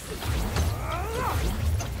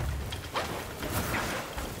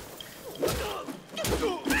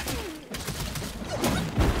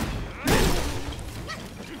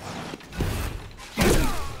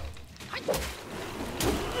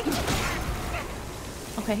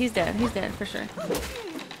 Okay, he's dead. He's dead for sure.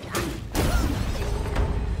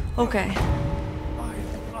 Okay.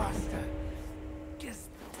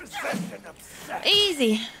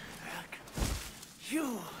 Easy.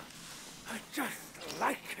 You are just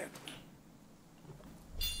like him.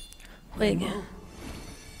 Wait.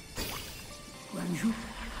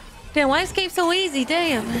 Damn, why escape so easy?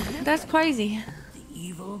 Damn, that's crazy. The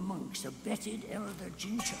evil monks abetted Elder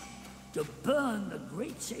Jinchi to burn the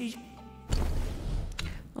great sage.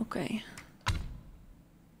 Okay.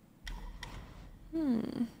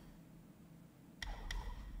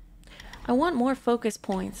 I want more focus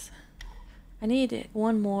points. I need it.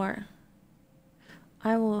 One more.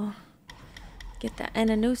 I will get that.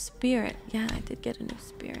 And a new spirit. Yeah, I did get a new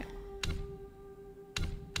spirit.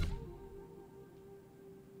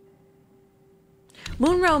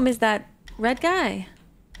 Moonroam is that red guy.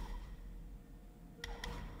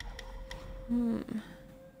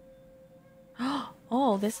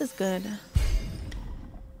 Oh, this is good.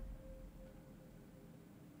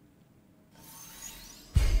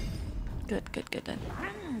 Good.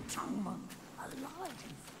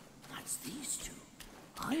 That's these two.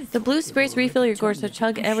 The blue spirits refill your gourd, so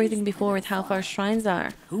chug everything before with how far shrines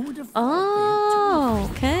are. Who would have Oh,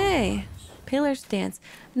 okay. Pillar stance.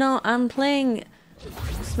 No, I'm playing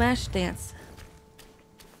Smash Dance.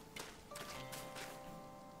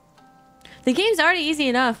 The game's already easy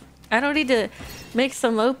enough. I don't need to make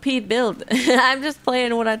some OP build. I'm just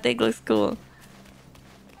playing what I think looks cool.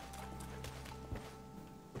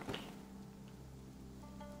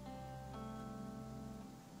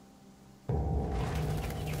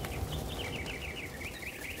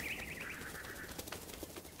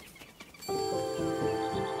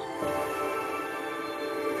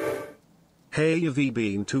 Hey, you've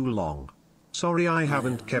been too long. Sorry I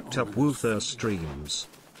haven't kept up with the streams.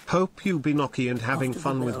 Hope you be knocky and having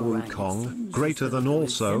fun with Wukong. Greater than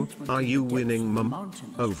also, are you winning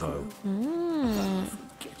Ovo?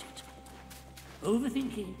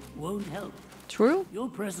 Overthinking won't help. True. Your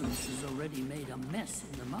presence has already made a mess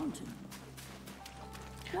in the mountain.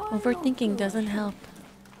 Why Overthinking not go doesn't ahead? help.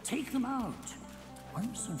 Take them out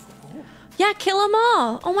once and for all. Yeah, kill them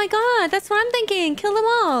all. Oh my god, that's what I'm thinking. Kill them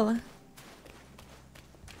all.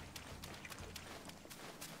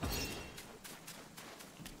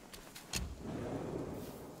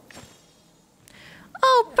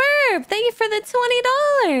 Oh, Burp! Thank you for the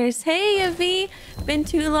 $20. Hey, Avi. Been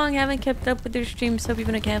too long. Haven't kept up with your streams. Hope you've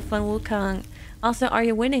been have fun, Wukong. Also, are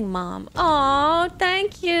you winning, Mom? Oh,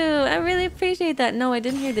 thank you. I really appreciate that. No, I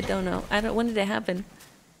didn't hear the dono. I don't. When did it happen?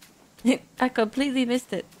 I completely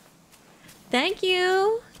missed it. Thank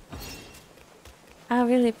you. I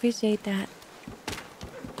really appreciate that.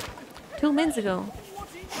 2 minutes ago.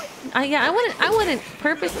 Yeah, I wouldn't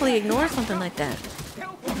purposely ignore something like that.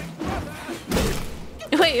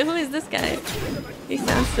 Wait, who is this guy? He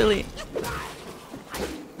sounds silly.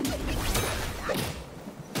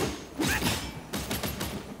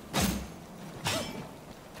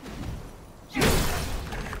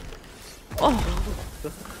 Oh.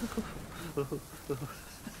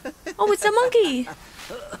 Oh, it's a monkey.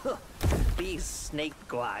 These snake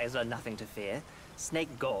guys are nothing to fear.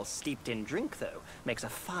 Snake gall steeped in drink, though, makes a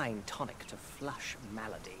fine tonic to flush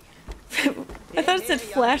malady. I thought it said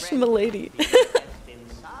flash milady.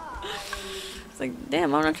 It's like,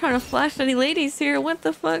 damn, I'm not trying to flash any ladies here. What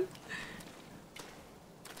the fuck?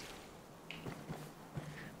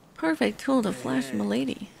 Perfect tool to flash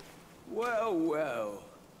milady. Well, well.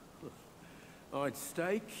 I'd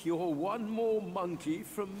stake you're one more monkey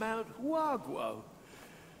from Mount Guangmou.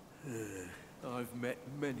 I've met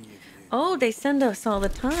many of you. Oh, they send us all the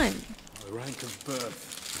time. By rank of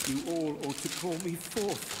birth, you all ought to call me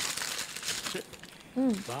forth.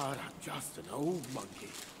 But I'm just an old monkey,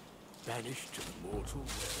 banished to the mortal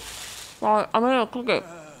world. Well, I'm gonna cook it.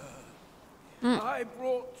 I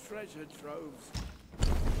brought treasure troves.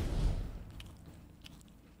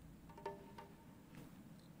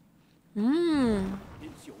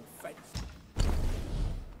 It's your fence.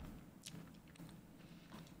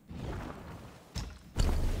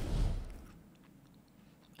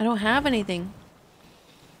 I don't have anything.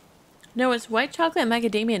 No, it's white chocolate and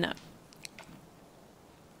macadamia nut.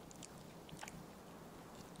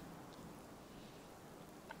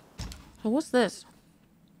 So what's this?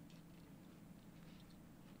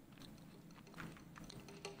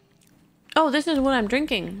 Oh, this is what I'm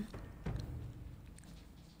drinking.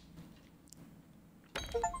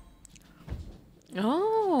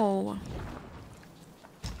 Oh.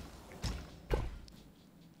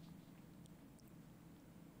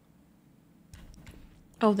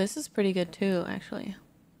 Oh, this is pretty good too, actually.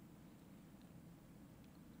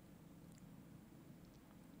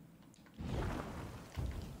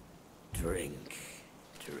 Drink,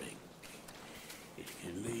 drink. It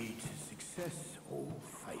can lead to success or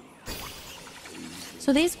failure.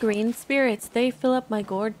 So these green spirits, they fill up my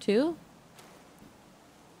gourd too?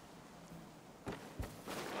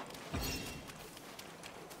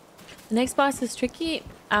 The next boss is tricky.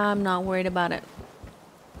 I'm not worried about it.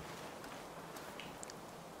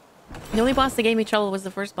 The only boss that gave me trouble was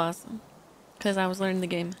the first boss. Because I was learning the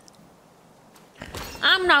game.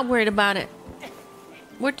 I'm not worried about it.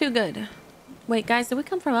 We're too good. Wait, guys, did we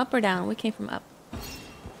come from up or down? We came from up.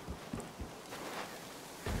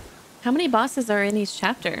 How many bosses are in each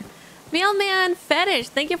chapter? Mailman Fetish,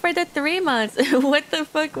 thank you for the 3 months. What the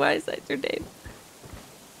fuck? Why is that your name?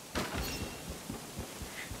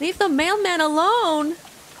 Leave the mailman alone.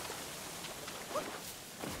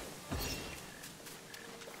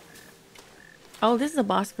 Oh, this is a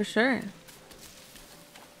boss for sure.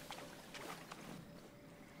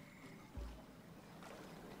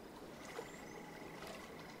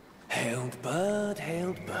 Hailed bird,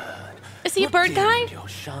 hailed bird. Is he a bird guy? Your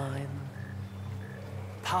shine.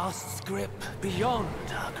 Past's grip beyond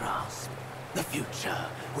our grasp. The future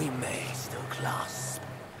we may still clasp.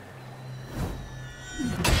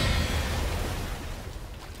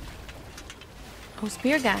 Oh,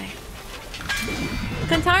 spear guy.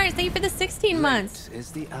 Kantaris, thank you for the 16 months. Late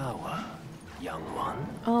is the hour, young one,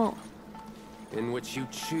 Oh, in which you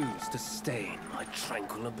choose to stain my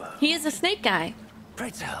tranquil abode. he is a snake guy. Pray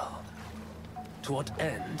tell, to what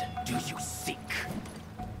end do you seek?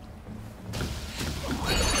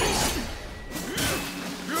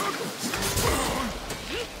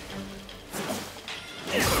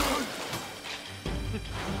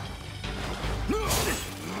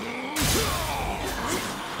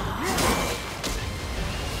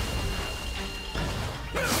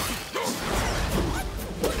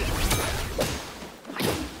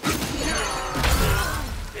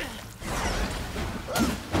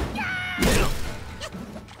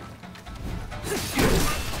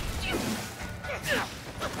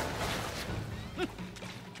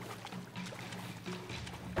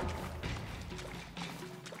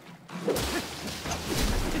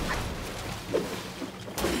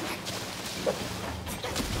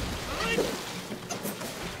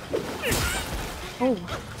 Oh.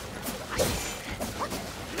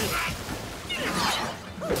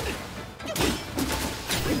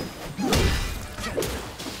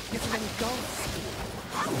 It's an engulfed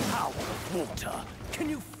power of water. Can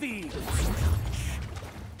you feel its touch?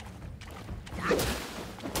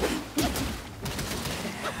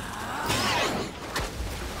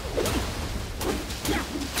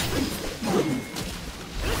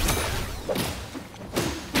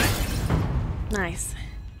 Nice.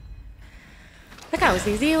 That guy was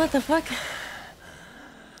easy. What the fuck?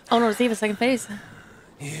 Oh no, does he have a second phase?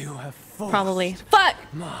 You have forced Probably. Fuck!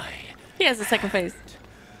 my... He has a second phase.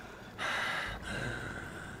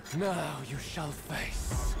 Now you shall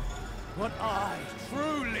face what I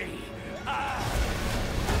truly am.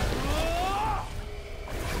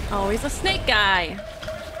 Oh, he's a snake guy.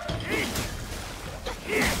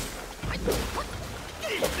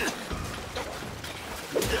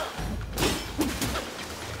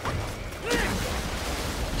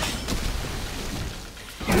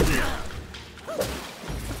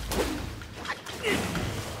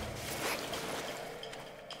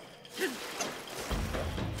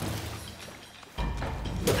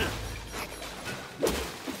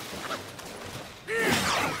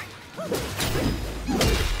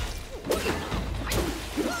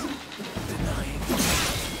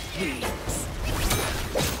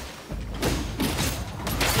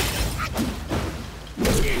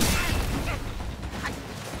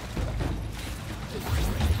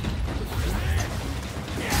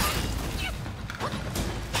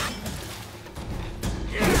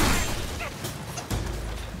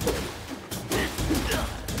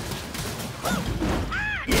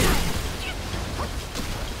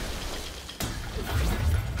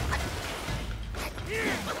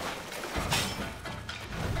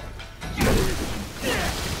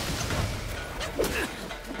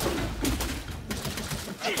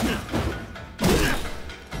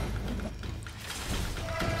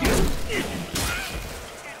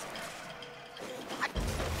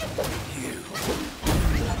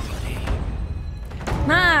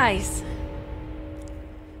 Nice.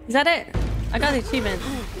 Is that it? I got the achievement.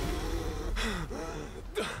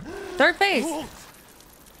 Third phase.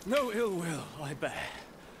 No ill will I bear.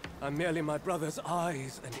 I'm merely my brother's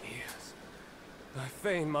eyes and ears. I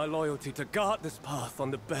feign my loyalty to guard this path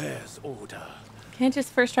on the bear's order. Can't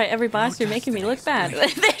just first try every boss. You're making me look bad.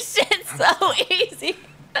 This shit's so easy.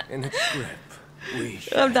 In its grip, we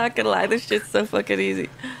I'm not gonna lie. This shit's so fucking easy.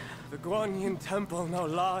 The Guanyin temple now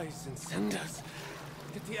lies in cinders,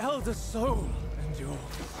 yet the elder soul endures.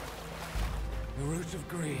 The root of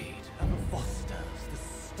greed ever fosters the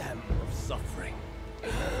stem of suffering.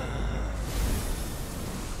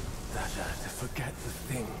 Better to forget the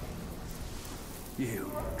thing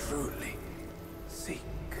you truly seek.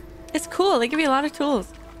 It's cool. They give you a lot of tools.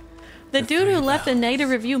 The dude who left a negative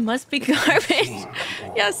review must be garbage.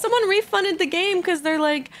 Yeah, someone refunded the game because they're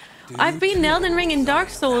like, I've beaten Elden Ring and Dark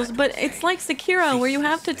Souls, but it's like Sekiro where you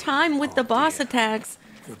have to time with the boss attacks.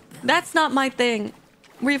 That's not my thing.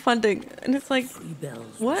 Refunding. And it's like,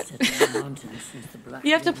 what?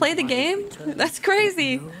 You have to play the game? That's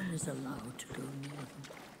crazy.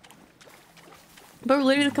 But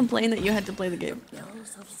literally complained that you had to play the game.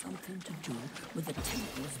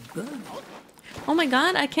 Oh my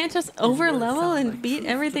god, I can't just over level and beat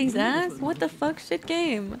everything's ass? What the fuck, shit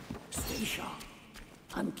game? Stay sharp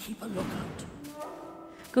and keep a lookout.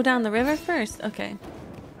 Go down the river first? Okay.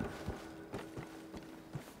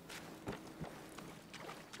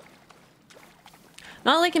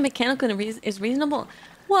 Not like a mechanical is reasonable.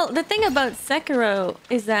 Well, the thing about Sekiro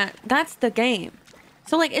is that that's the game.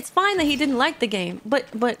 So like, it's fine that he didn't like the game, but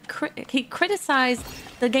he criticized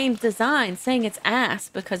the game's design, saying it's ass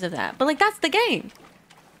because of that. But like, that's the game.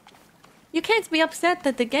 You can't be upset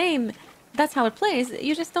that the game, that's how it plays.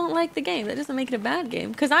 You just don't like the game. That doesn't make it a bad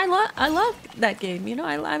game. Because I love that game. You know,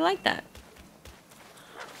 I like that.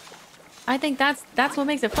 I think that's what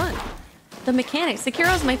makes it fun. The mechanics.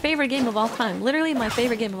 Sekiro is my favorite game of all time. Literally my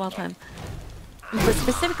favorite game of all time. But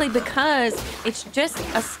specifically because it's just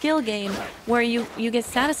a skill game where you get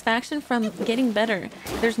satisfaction from getting better.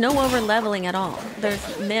 There's no over leveling at all.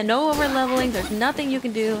 There's no over leveling. There's nothing you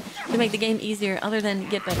can do to make the game easier other than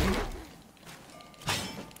get better.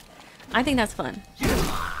 I think that's fun.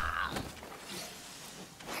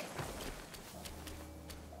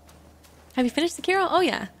 Have you finished Sekiro? Oh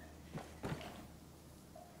yeah.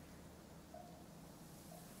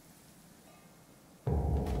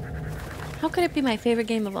 How could it be my favorite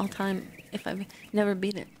game of all time if I've never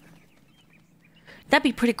beat it? That'd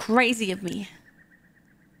be pretty crazy of me.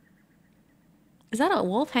 Is that a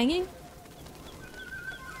wolf hanging?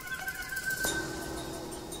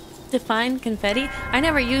 Divine confetti? I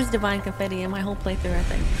never used divine confetti in my whole playthrough, I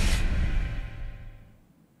think.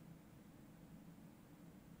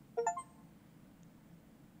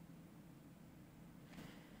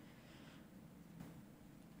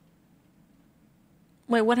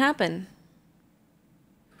 Wait, what happened?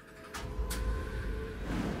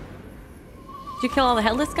 Did you kill all the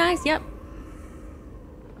headless guys? Yep.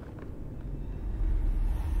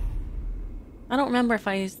 I don't remember if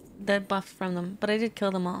I used the buffs from them, but I did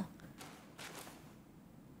kill them all.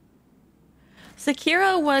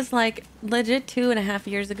 Sekiro was like legit 2.5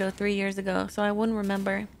 years ago, 3 years ago, so I wouldn't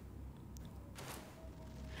remember.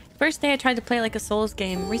 First day I tried to play like a Souls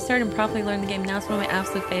game, restarted and properly learned the game. Now it's one of my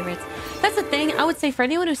absolute favorites. That's the thing, I would say for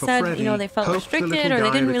anyone who said, you know, they felt restricted or they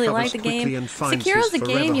didn't really like the game, Sekiro's a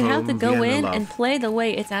game you have to go in and play the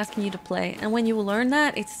way it's asking you to play. And when you learn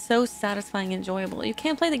that, it's so satisfying and enjoyable. You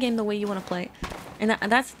can't play the game the way you want to play. And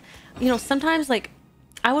that's, you know, sometimes like,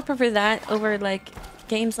 I would prefer that over like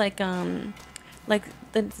games like the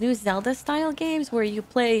new Zelda style games where you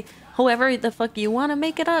play however the fuck you want to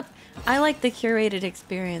make it up. I like the curated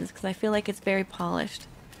experience because I feel like it's very polished.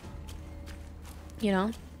 You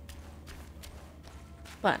know?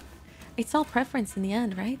 But it's all preference in the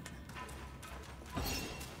end, right?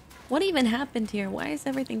 What even happened here? Why is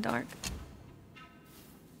everything dark?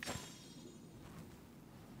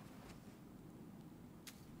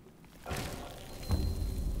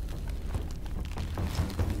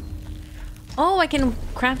 Oh, I can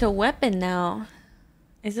craft a weapon now.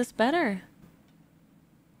 Is this better?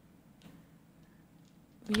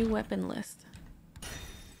 View weapon list.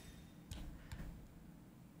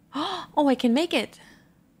 Oh, I can make it.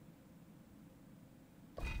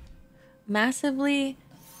 Massively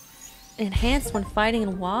enhanced when fighting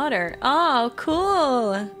in water. Oh,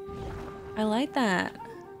 cool. I like that.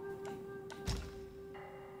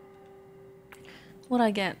 What'd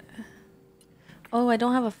I get? Oh, I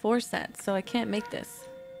don't have a 4 set, so I can't make this.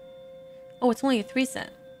 Oh, it's only a 3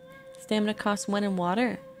 set. Stamina costs 1 in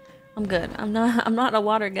water. I'm good. I'm not a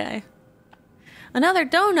water guy. Another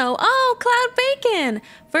dono. Oh, Cloud Bacon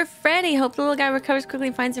for Freddy. Hope the little guy recovers quickly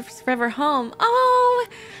and finds his forever home. Oh,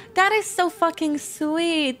 that is so fucking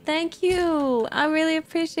sweet. Thank you. I really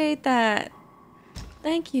appreciate that.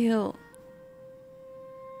 Thank you.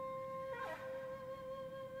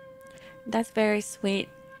 That's very sweet.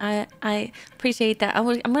 I appreciate that. I'm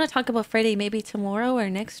going to talk about Freddy maybe tomorrow or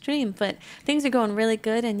next stream, but things are going really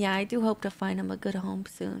good, and yeah, I do hope to find him a good home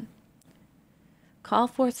soon. Call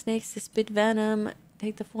forth snakes to spit venom,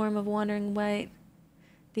 take the form of wandering white,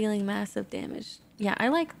 dealing massive damage. Yeah, I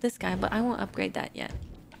like this guy, but I won't upgrade that yet.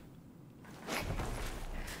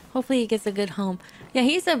 Hopefully he gets a good home. Yeah,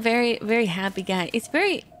 he's a very, very happy guy. It's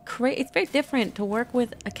very different to work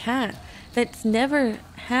with a cat that's never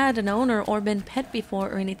had an owner or been pet before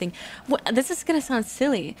or anything. This is gonna sound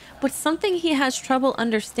silly, but something he has trouble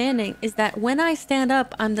understanding is that when I stand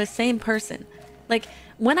up, I'm the same person. Like,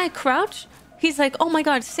 when I crouch, he's like, oh my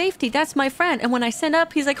god, safety, that's my friend. And when I stand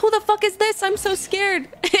up, he's like, who the fuck is this? I'm so scared.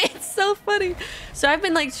 It's so funny. So I've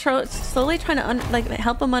been like slowly trying to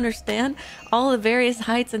help him understand all the various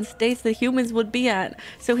heights and states that humans would be at,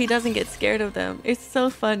 so he doesn't get scared of them. It's so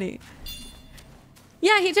funny.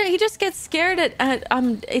 Yeah, he just gets scared at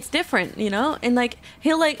it's different, you know? And like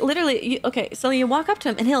he'll like literally okay, so you walk up to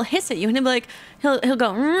him and he'll hiss at you and he'll be like he'll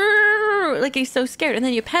go like he's so scared, and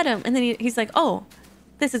then you pet him and then he's like, "Oh,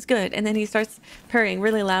 this is good." And then he starts purring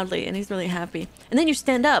really loudly and he's really happy. And then you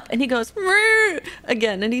stand up and he goes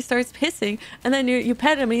again and he starts hissing, and then you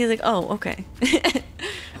pet him and he's like, "Oh, okay."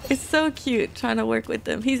 It's so cute trying to work with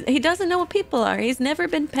him. He doesn't know what people are. He's never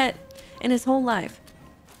been pet in his whole life.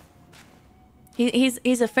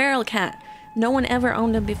 He's a feral cat. No one ever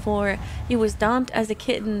owned him before. He was dumped as a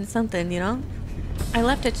kitten something, you know? I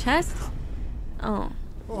left a chest. Oh.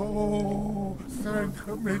 Oh, thank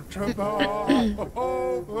me to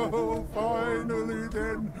oh, finally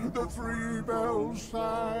then the 3 bells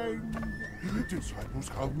sang. Disciples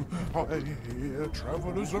come, I hear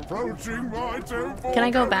travelers approaching my temple. Can I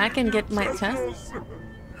go back and get my chest?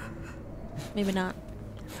 Maybe not.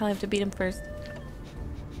 Probably have to beat him first.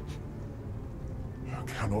 I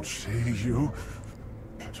cannot see you,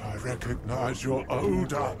 but I recognize your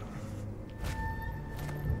odor.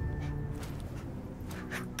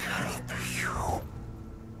 It cannot be you.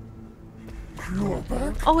 You are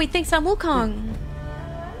back. Oh, he thinks I'm Wukong.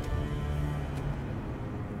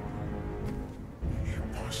 It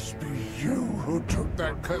must be you who took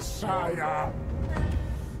that Kasaya.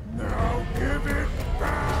 Now give it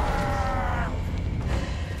back.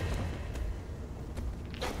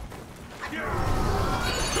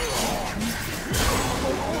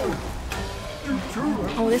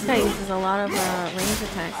 Oh, this this guy uses a lot of range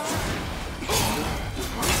attacks.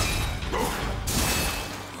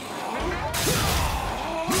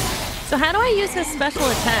 So how do I use his special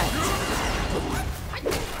attacks?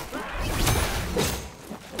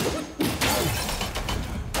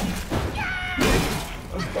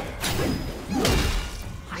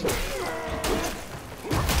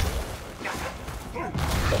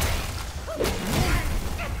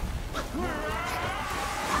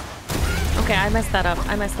 Okay, I messed that up.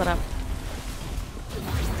 I messed that up.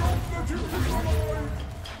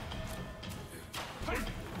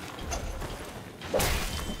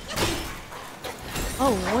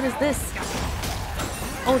 Oh, what is this?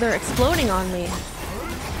 Oh, they're exploding on me.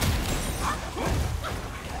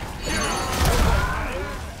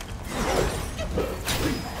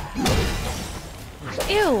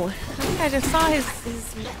 Ew! I think I just saw his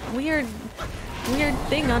weird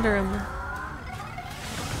thing under him.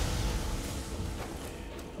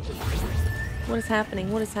 What is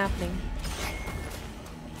happening? What is happening?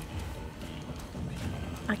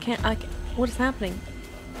 I can't. What is happening?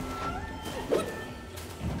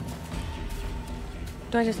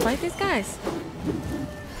 Do I just fight these guys?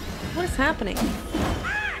 What is happening?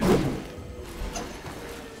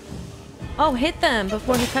 Oh, hit them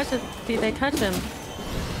before he touches. They touch him.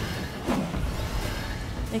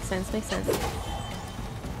 Makes sense. Makes sense.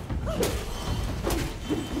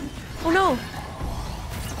 Oh no!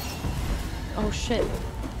 Oh shit.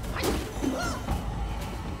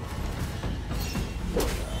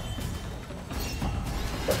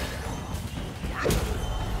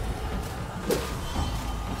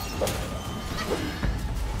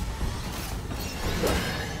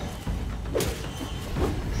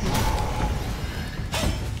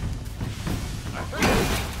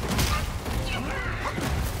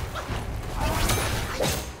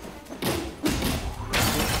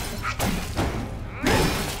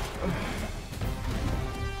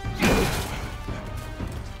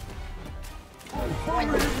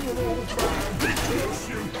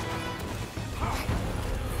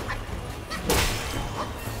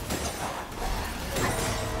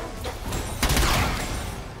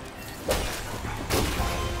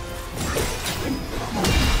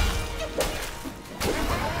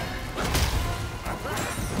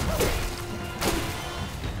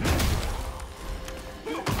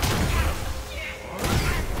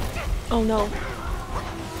 Oh no.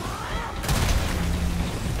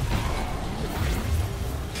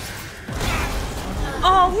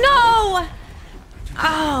 Oh no!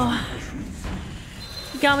 Oh.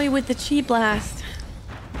 He got me with the chi blast.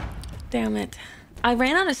 Damn it. I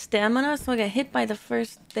ran out of stamina, so I got hit by the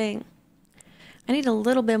first thing. I need a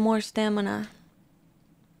little bit more stamina.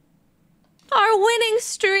 Our winning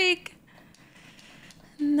streak!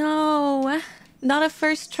 No. Not a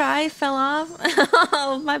first try, fell off.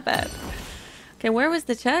 Oh, my bad. Okay, where was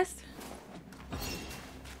the chest?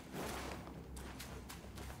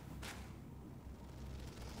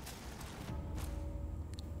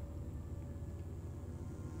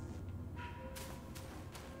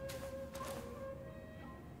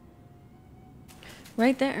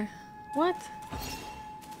 Right there. What?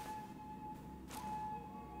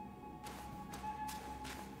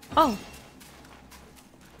 Oh.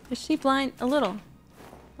 Is she blind? A little.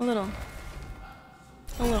 A little.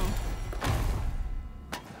 A little.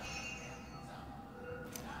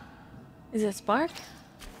 Is it spark?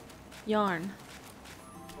 Yarn.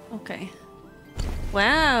 Okay.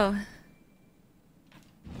 Wow.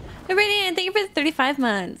 Hey, Radiant, thank you for the 35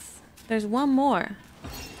 months. There's one more.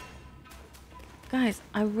 Guys,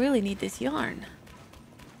 I really need this yarn.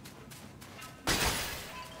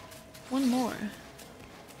 One more.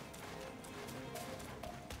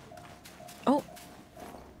 Oh.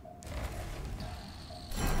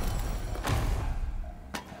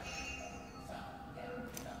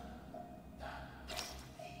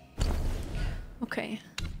 Okay.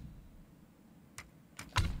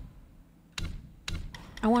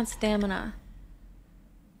 I want stamina.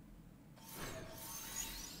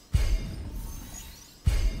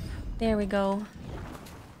 There we go.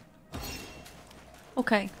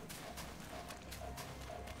 Okay.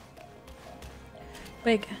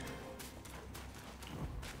 Big.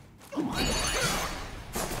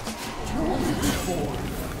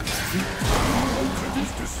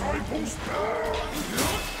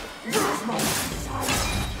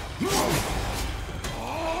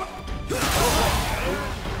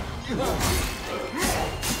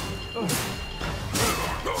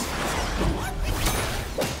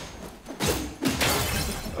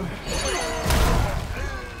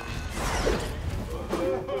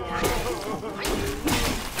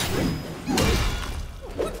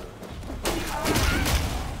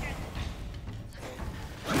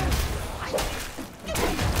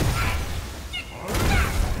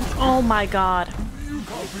 Oh my god.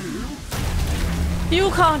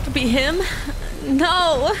 You can't be him.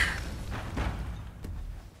 No.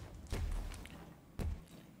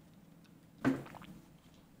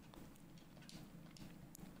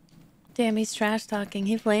 Damn, he's trash talking.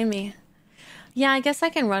 He blamed me. Yeah, I guess I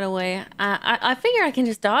can run away. I figure I can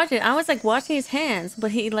just dodge it. I was like watching his hands,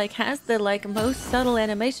 but he like has the like most subtle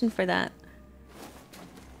animation for that.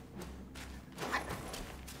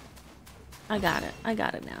 I got it. I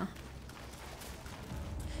got it now.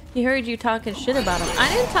 He heard you talking shit about him. I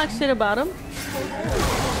didn't talk shit about him.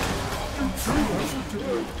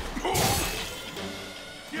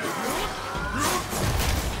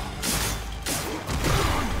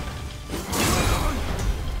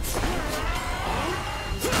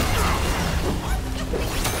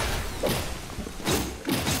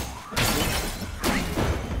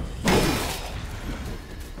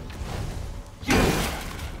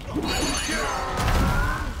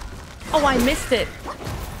 Oh, I missed it.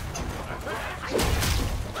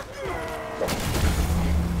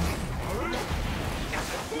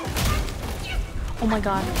 Oh my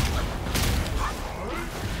god.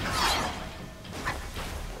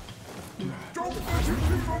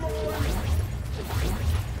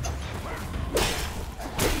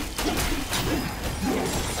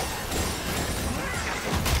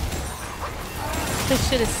 This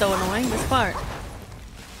shit is so annoying, this part.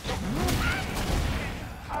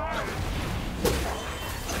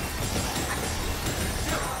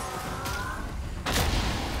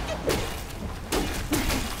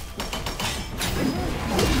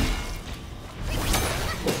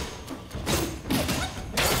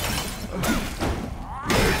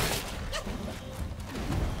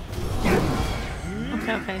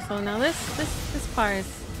 Okay, so now this part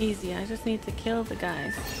is easy. I just need to kill the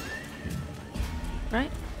guys.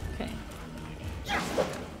 Right? Okay.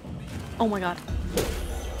 Oh my god.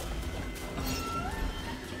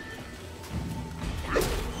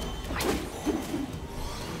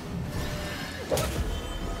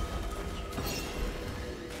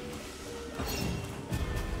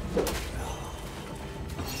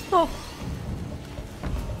 Oh.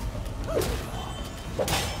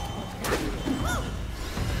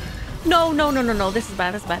 No, no, no, no, no. This is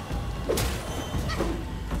bad. This is bad.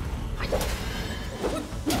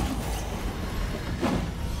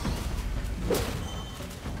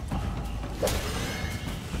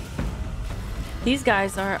 These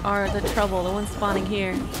guys are the trouble, the ones spawning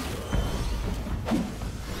here.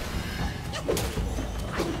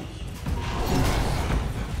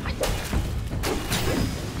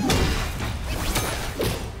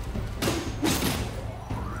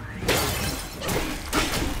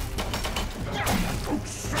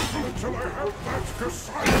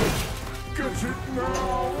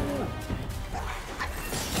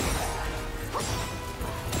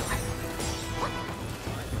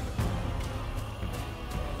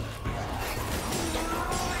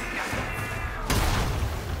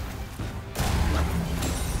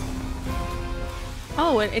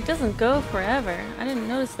 Oh, it doesn't go forever. I didn't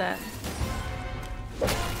notice that.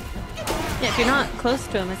 Yeah, if you're not close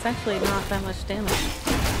to him, it's actually not that much damage.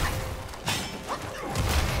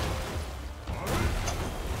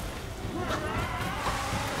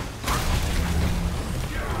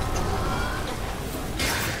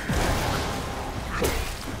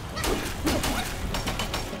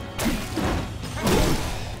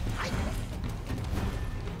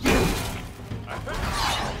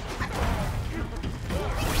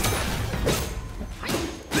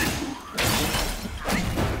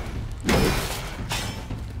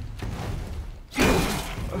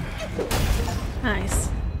 Nice.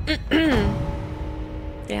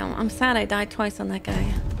 Damn, I'm sad I died twice on that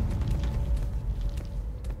guy.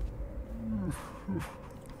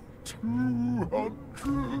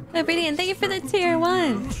 Obedient, thank you for the tier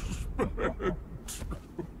 1.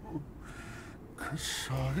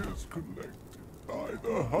 Kasaya's collected by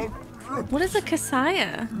the hundred. What is a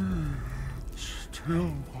Kasaya? Still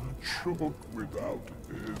one short without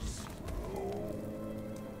his.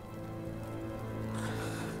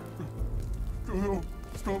 Oh,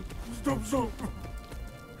 stop, stop, stop.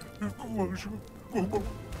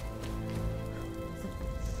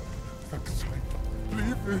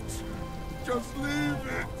 Leave it. Just leave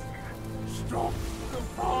it. Stop the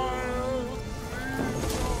fire.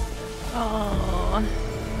 Oh.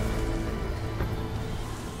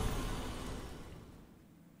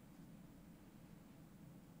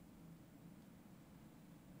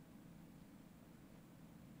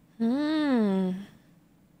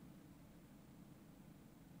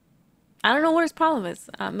 I don't know what his problem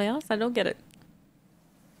is. Mayos, I don't get it.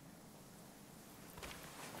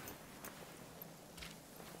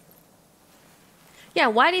 Yeah,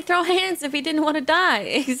 why'd he throw hands if he didn't want to die?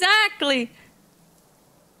 Exactly!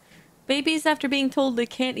 Babies after being told they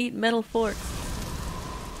can't eat metal forks.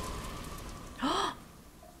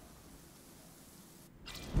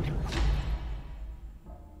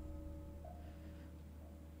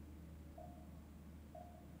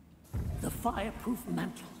 The fireproof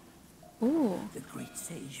mantle. Ooh. The great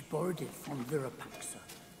sage borrowed it from Virapaxa.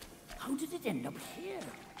 How did it end up here?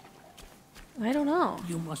 I don't know.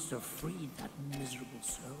 You must have freed that miserable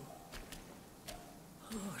soul.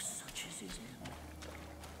 Oh, such is his end.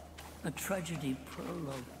 A tragedy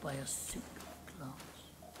prologued by a sink of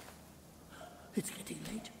glass. It's getting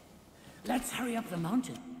late. Let's hurry up the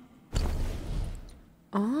mountain.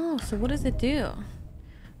 Oh, so what does it do?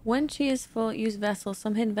 When chi is full, use vessels.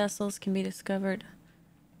 Some hidden vessels can be discovered.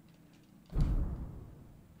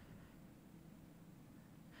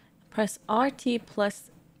 Press RT plus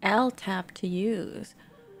L tap to use.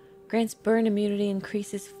 Grants burn immunity,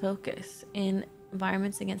 increases focus in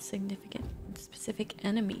environments against significant specific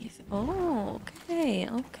enemies. Oh, okay,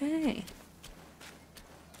 okay.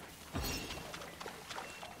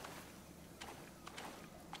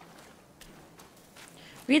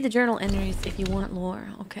 Read the journal entries if you want lore.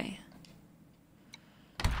 Okay.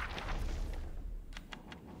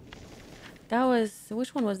 That was...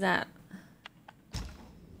 which one was that?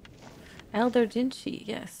 Elder Jinchi,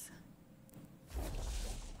 yes.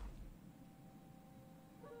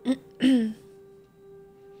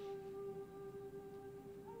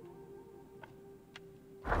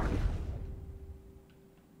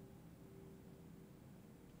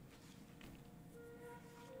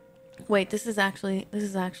 Wait, this is actually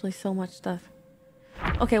so much stuff.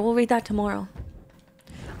 Okay, we'll read that tomorrow.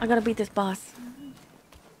 I gotta beat this boss.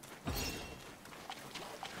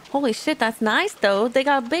 Holy shit, that's nice though. They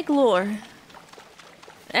got big lore.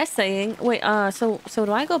 Essaying. Wait, so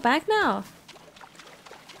do I go back now?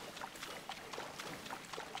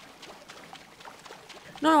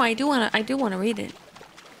 No, I do wanna read it.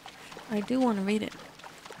 I do wanna read it.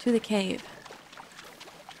 To the cave.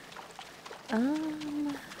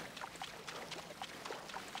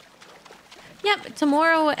 Yep,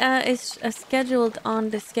 tomorrow is scheduled on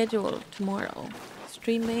the schedule tomorrow.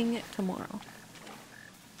 Streaming tomorrow.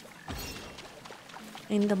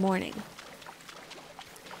 In the morning.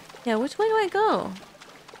 Yeah, which way do I go?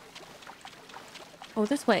 Oh,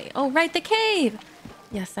 this way. Oh, right, the cave!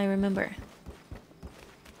 Yes, I remember.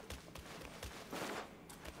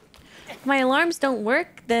 If my alarms don't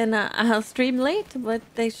work, then I'll stream late, but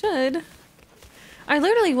they should. I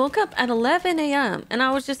literally woke up at 11 a.m. and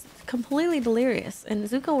I was just completely delirious. And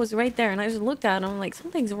Zuko was right there and I just looked at him like,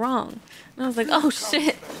 something's wrong. And I was like, oh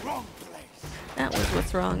shit. That was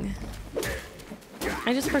what's wrong.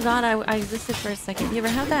 I just forgot I existed for a second. You ever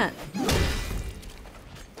have that?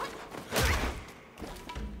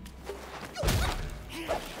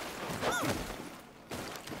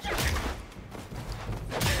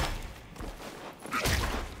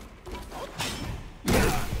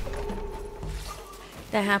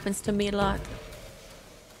 That happens to me a lot.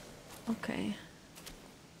 Okay.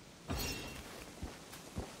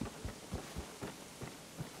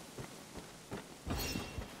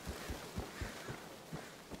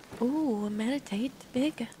 Ooh, meditate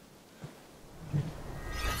big.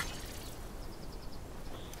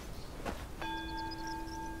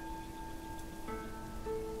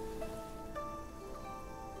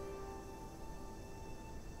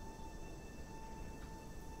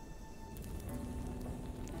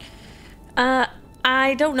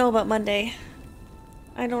 I don't know about Monday.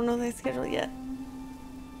 I don't know the schedule yet.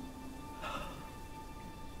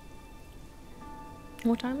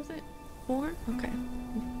 What time is it? 4? Okay.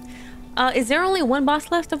 Is there only one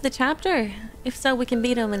boss left of the chapter? If so, we can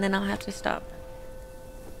beat him and then I'll have to stop.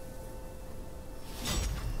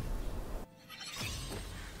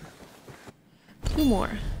 Two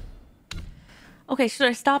more. Okay, should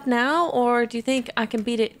I stop now or do you think I can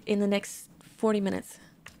beat it in the next 40 minutes?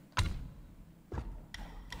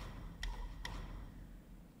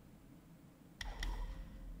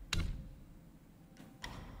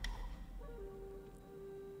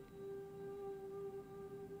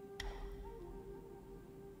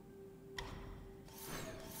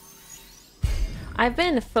 I've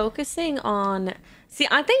been focusing on... See,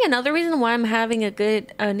 I think another reason why I'm having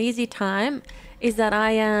an easy time is that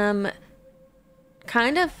I am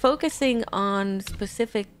kind of focusing on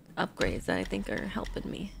specific upgrades that I think are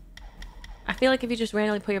helping me. I feel like if you just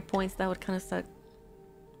randomly put your points, that would kind of suck.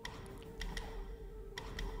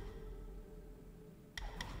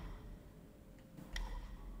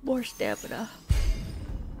 More stamina.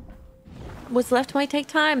 What's left might take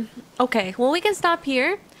time. Okay, well we can stop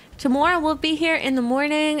here. Tomorrow we'll be here in the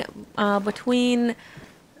morning, between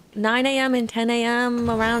 9 a.m. and 10 a.m.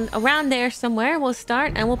 around there somewhere. We'll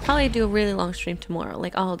start, and we'll probably do a really long stream tomorrow,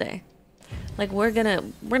 like all day. Like we're gonna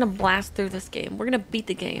blast through this game. We're gonna beat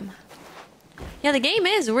the game. Yeah, the game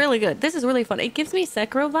is really good. This is really fun. It gives me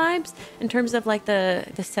Sekiro vibes in terms of like the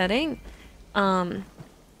setting. You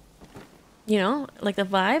know, like the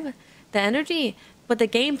vibe, the energy, but the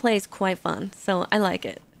gameplay is quite fun. So I like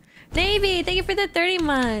it. Davey, thank you for the 30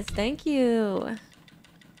 months. Thank you.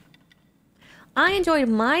 I enjoyed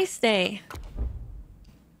my stay.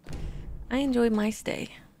 I enjoyed my stay.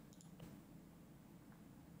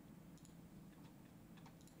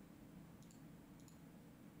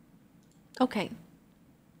 Okay.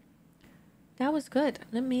 That was good.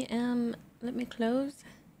 Let me close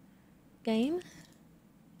game.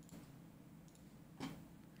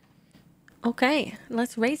 Okay,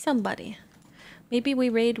 let's raid somebody. Maybe we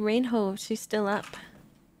raid Rainho if she's still up.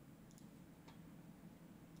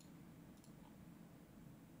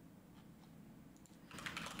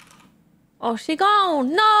 Oh, she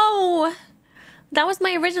gone. No! That was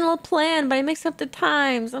my original plan, but I mixed up the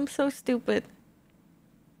times. I'm so stupid.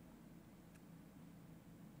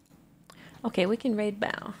 Okay, we can raid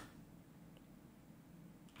Baw.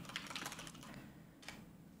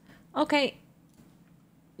 Okay.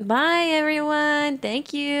 Bye, everyone.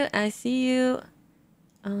 Thank you. I see you.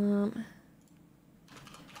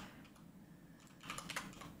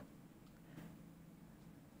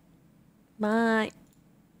 Bye.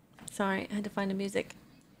 Sorry, I had to find the music.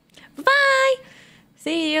 Bye.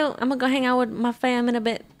 See you. I'm gonna go hang out with my fam in a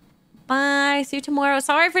bit. Bye. See you tomorrow.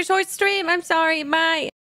 Sorry for short stream. I'm sorry. Bye.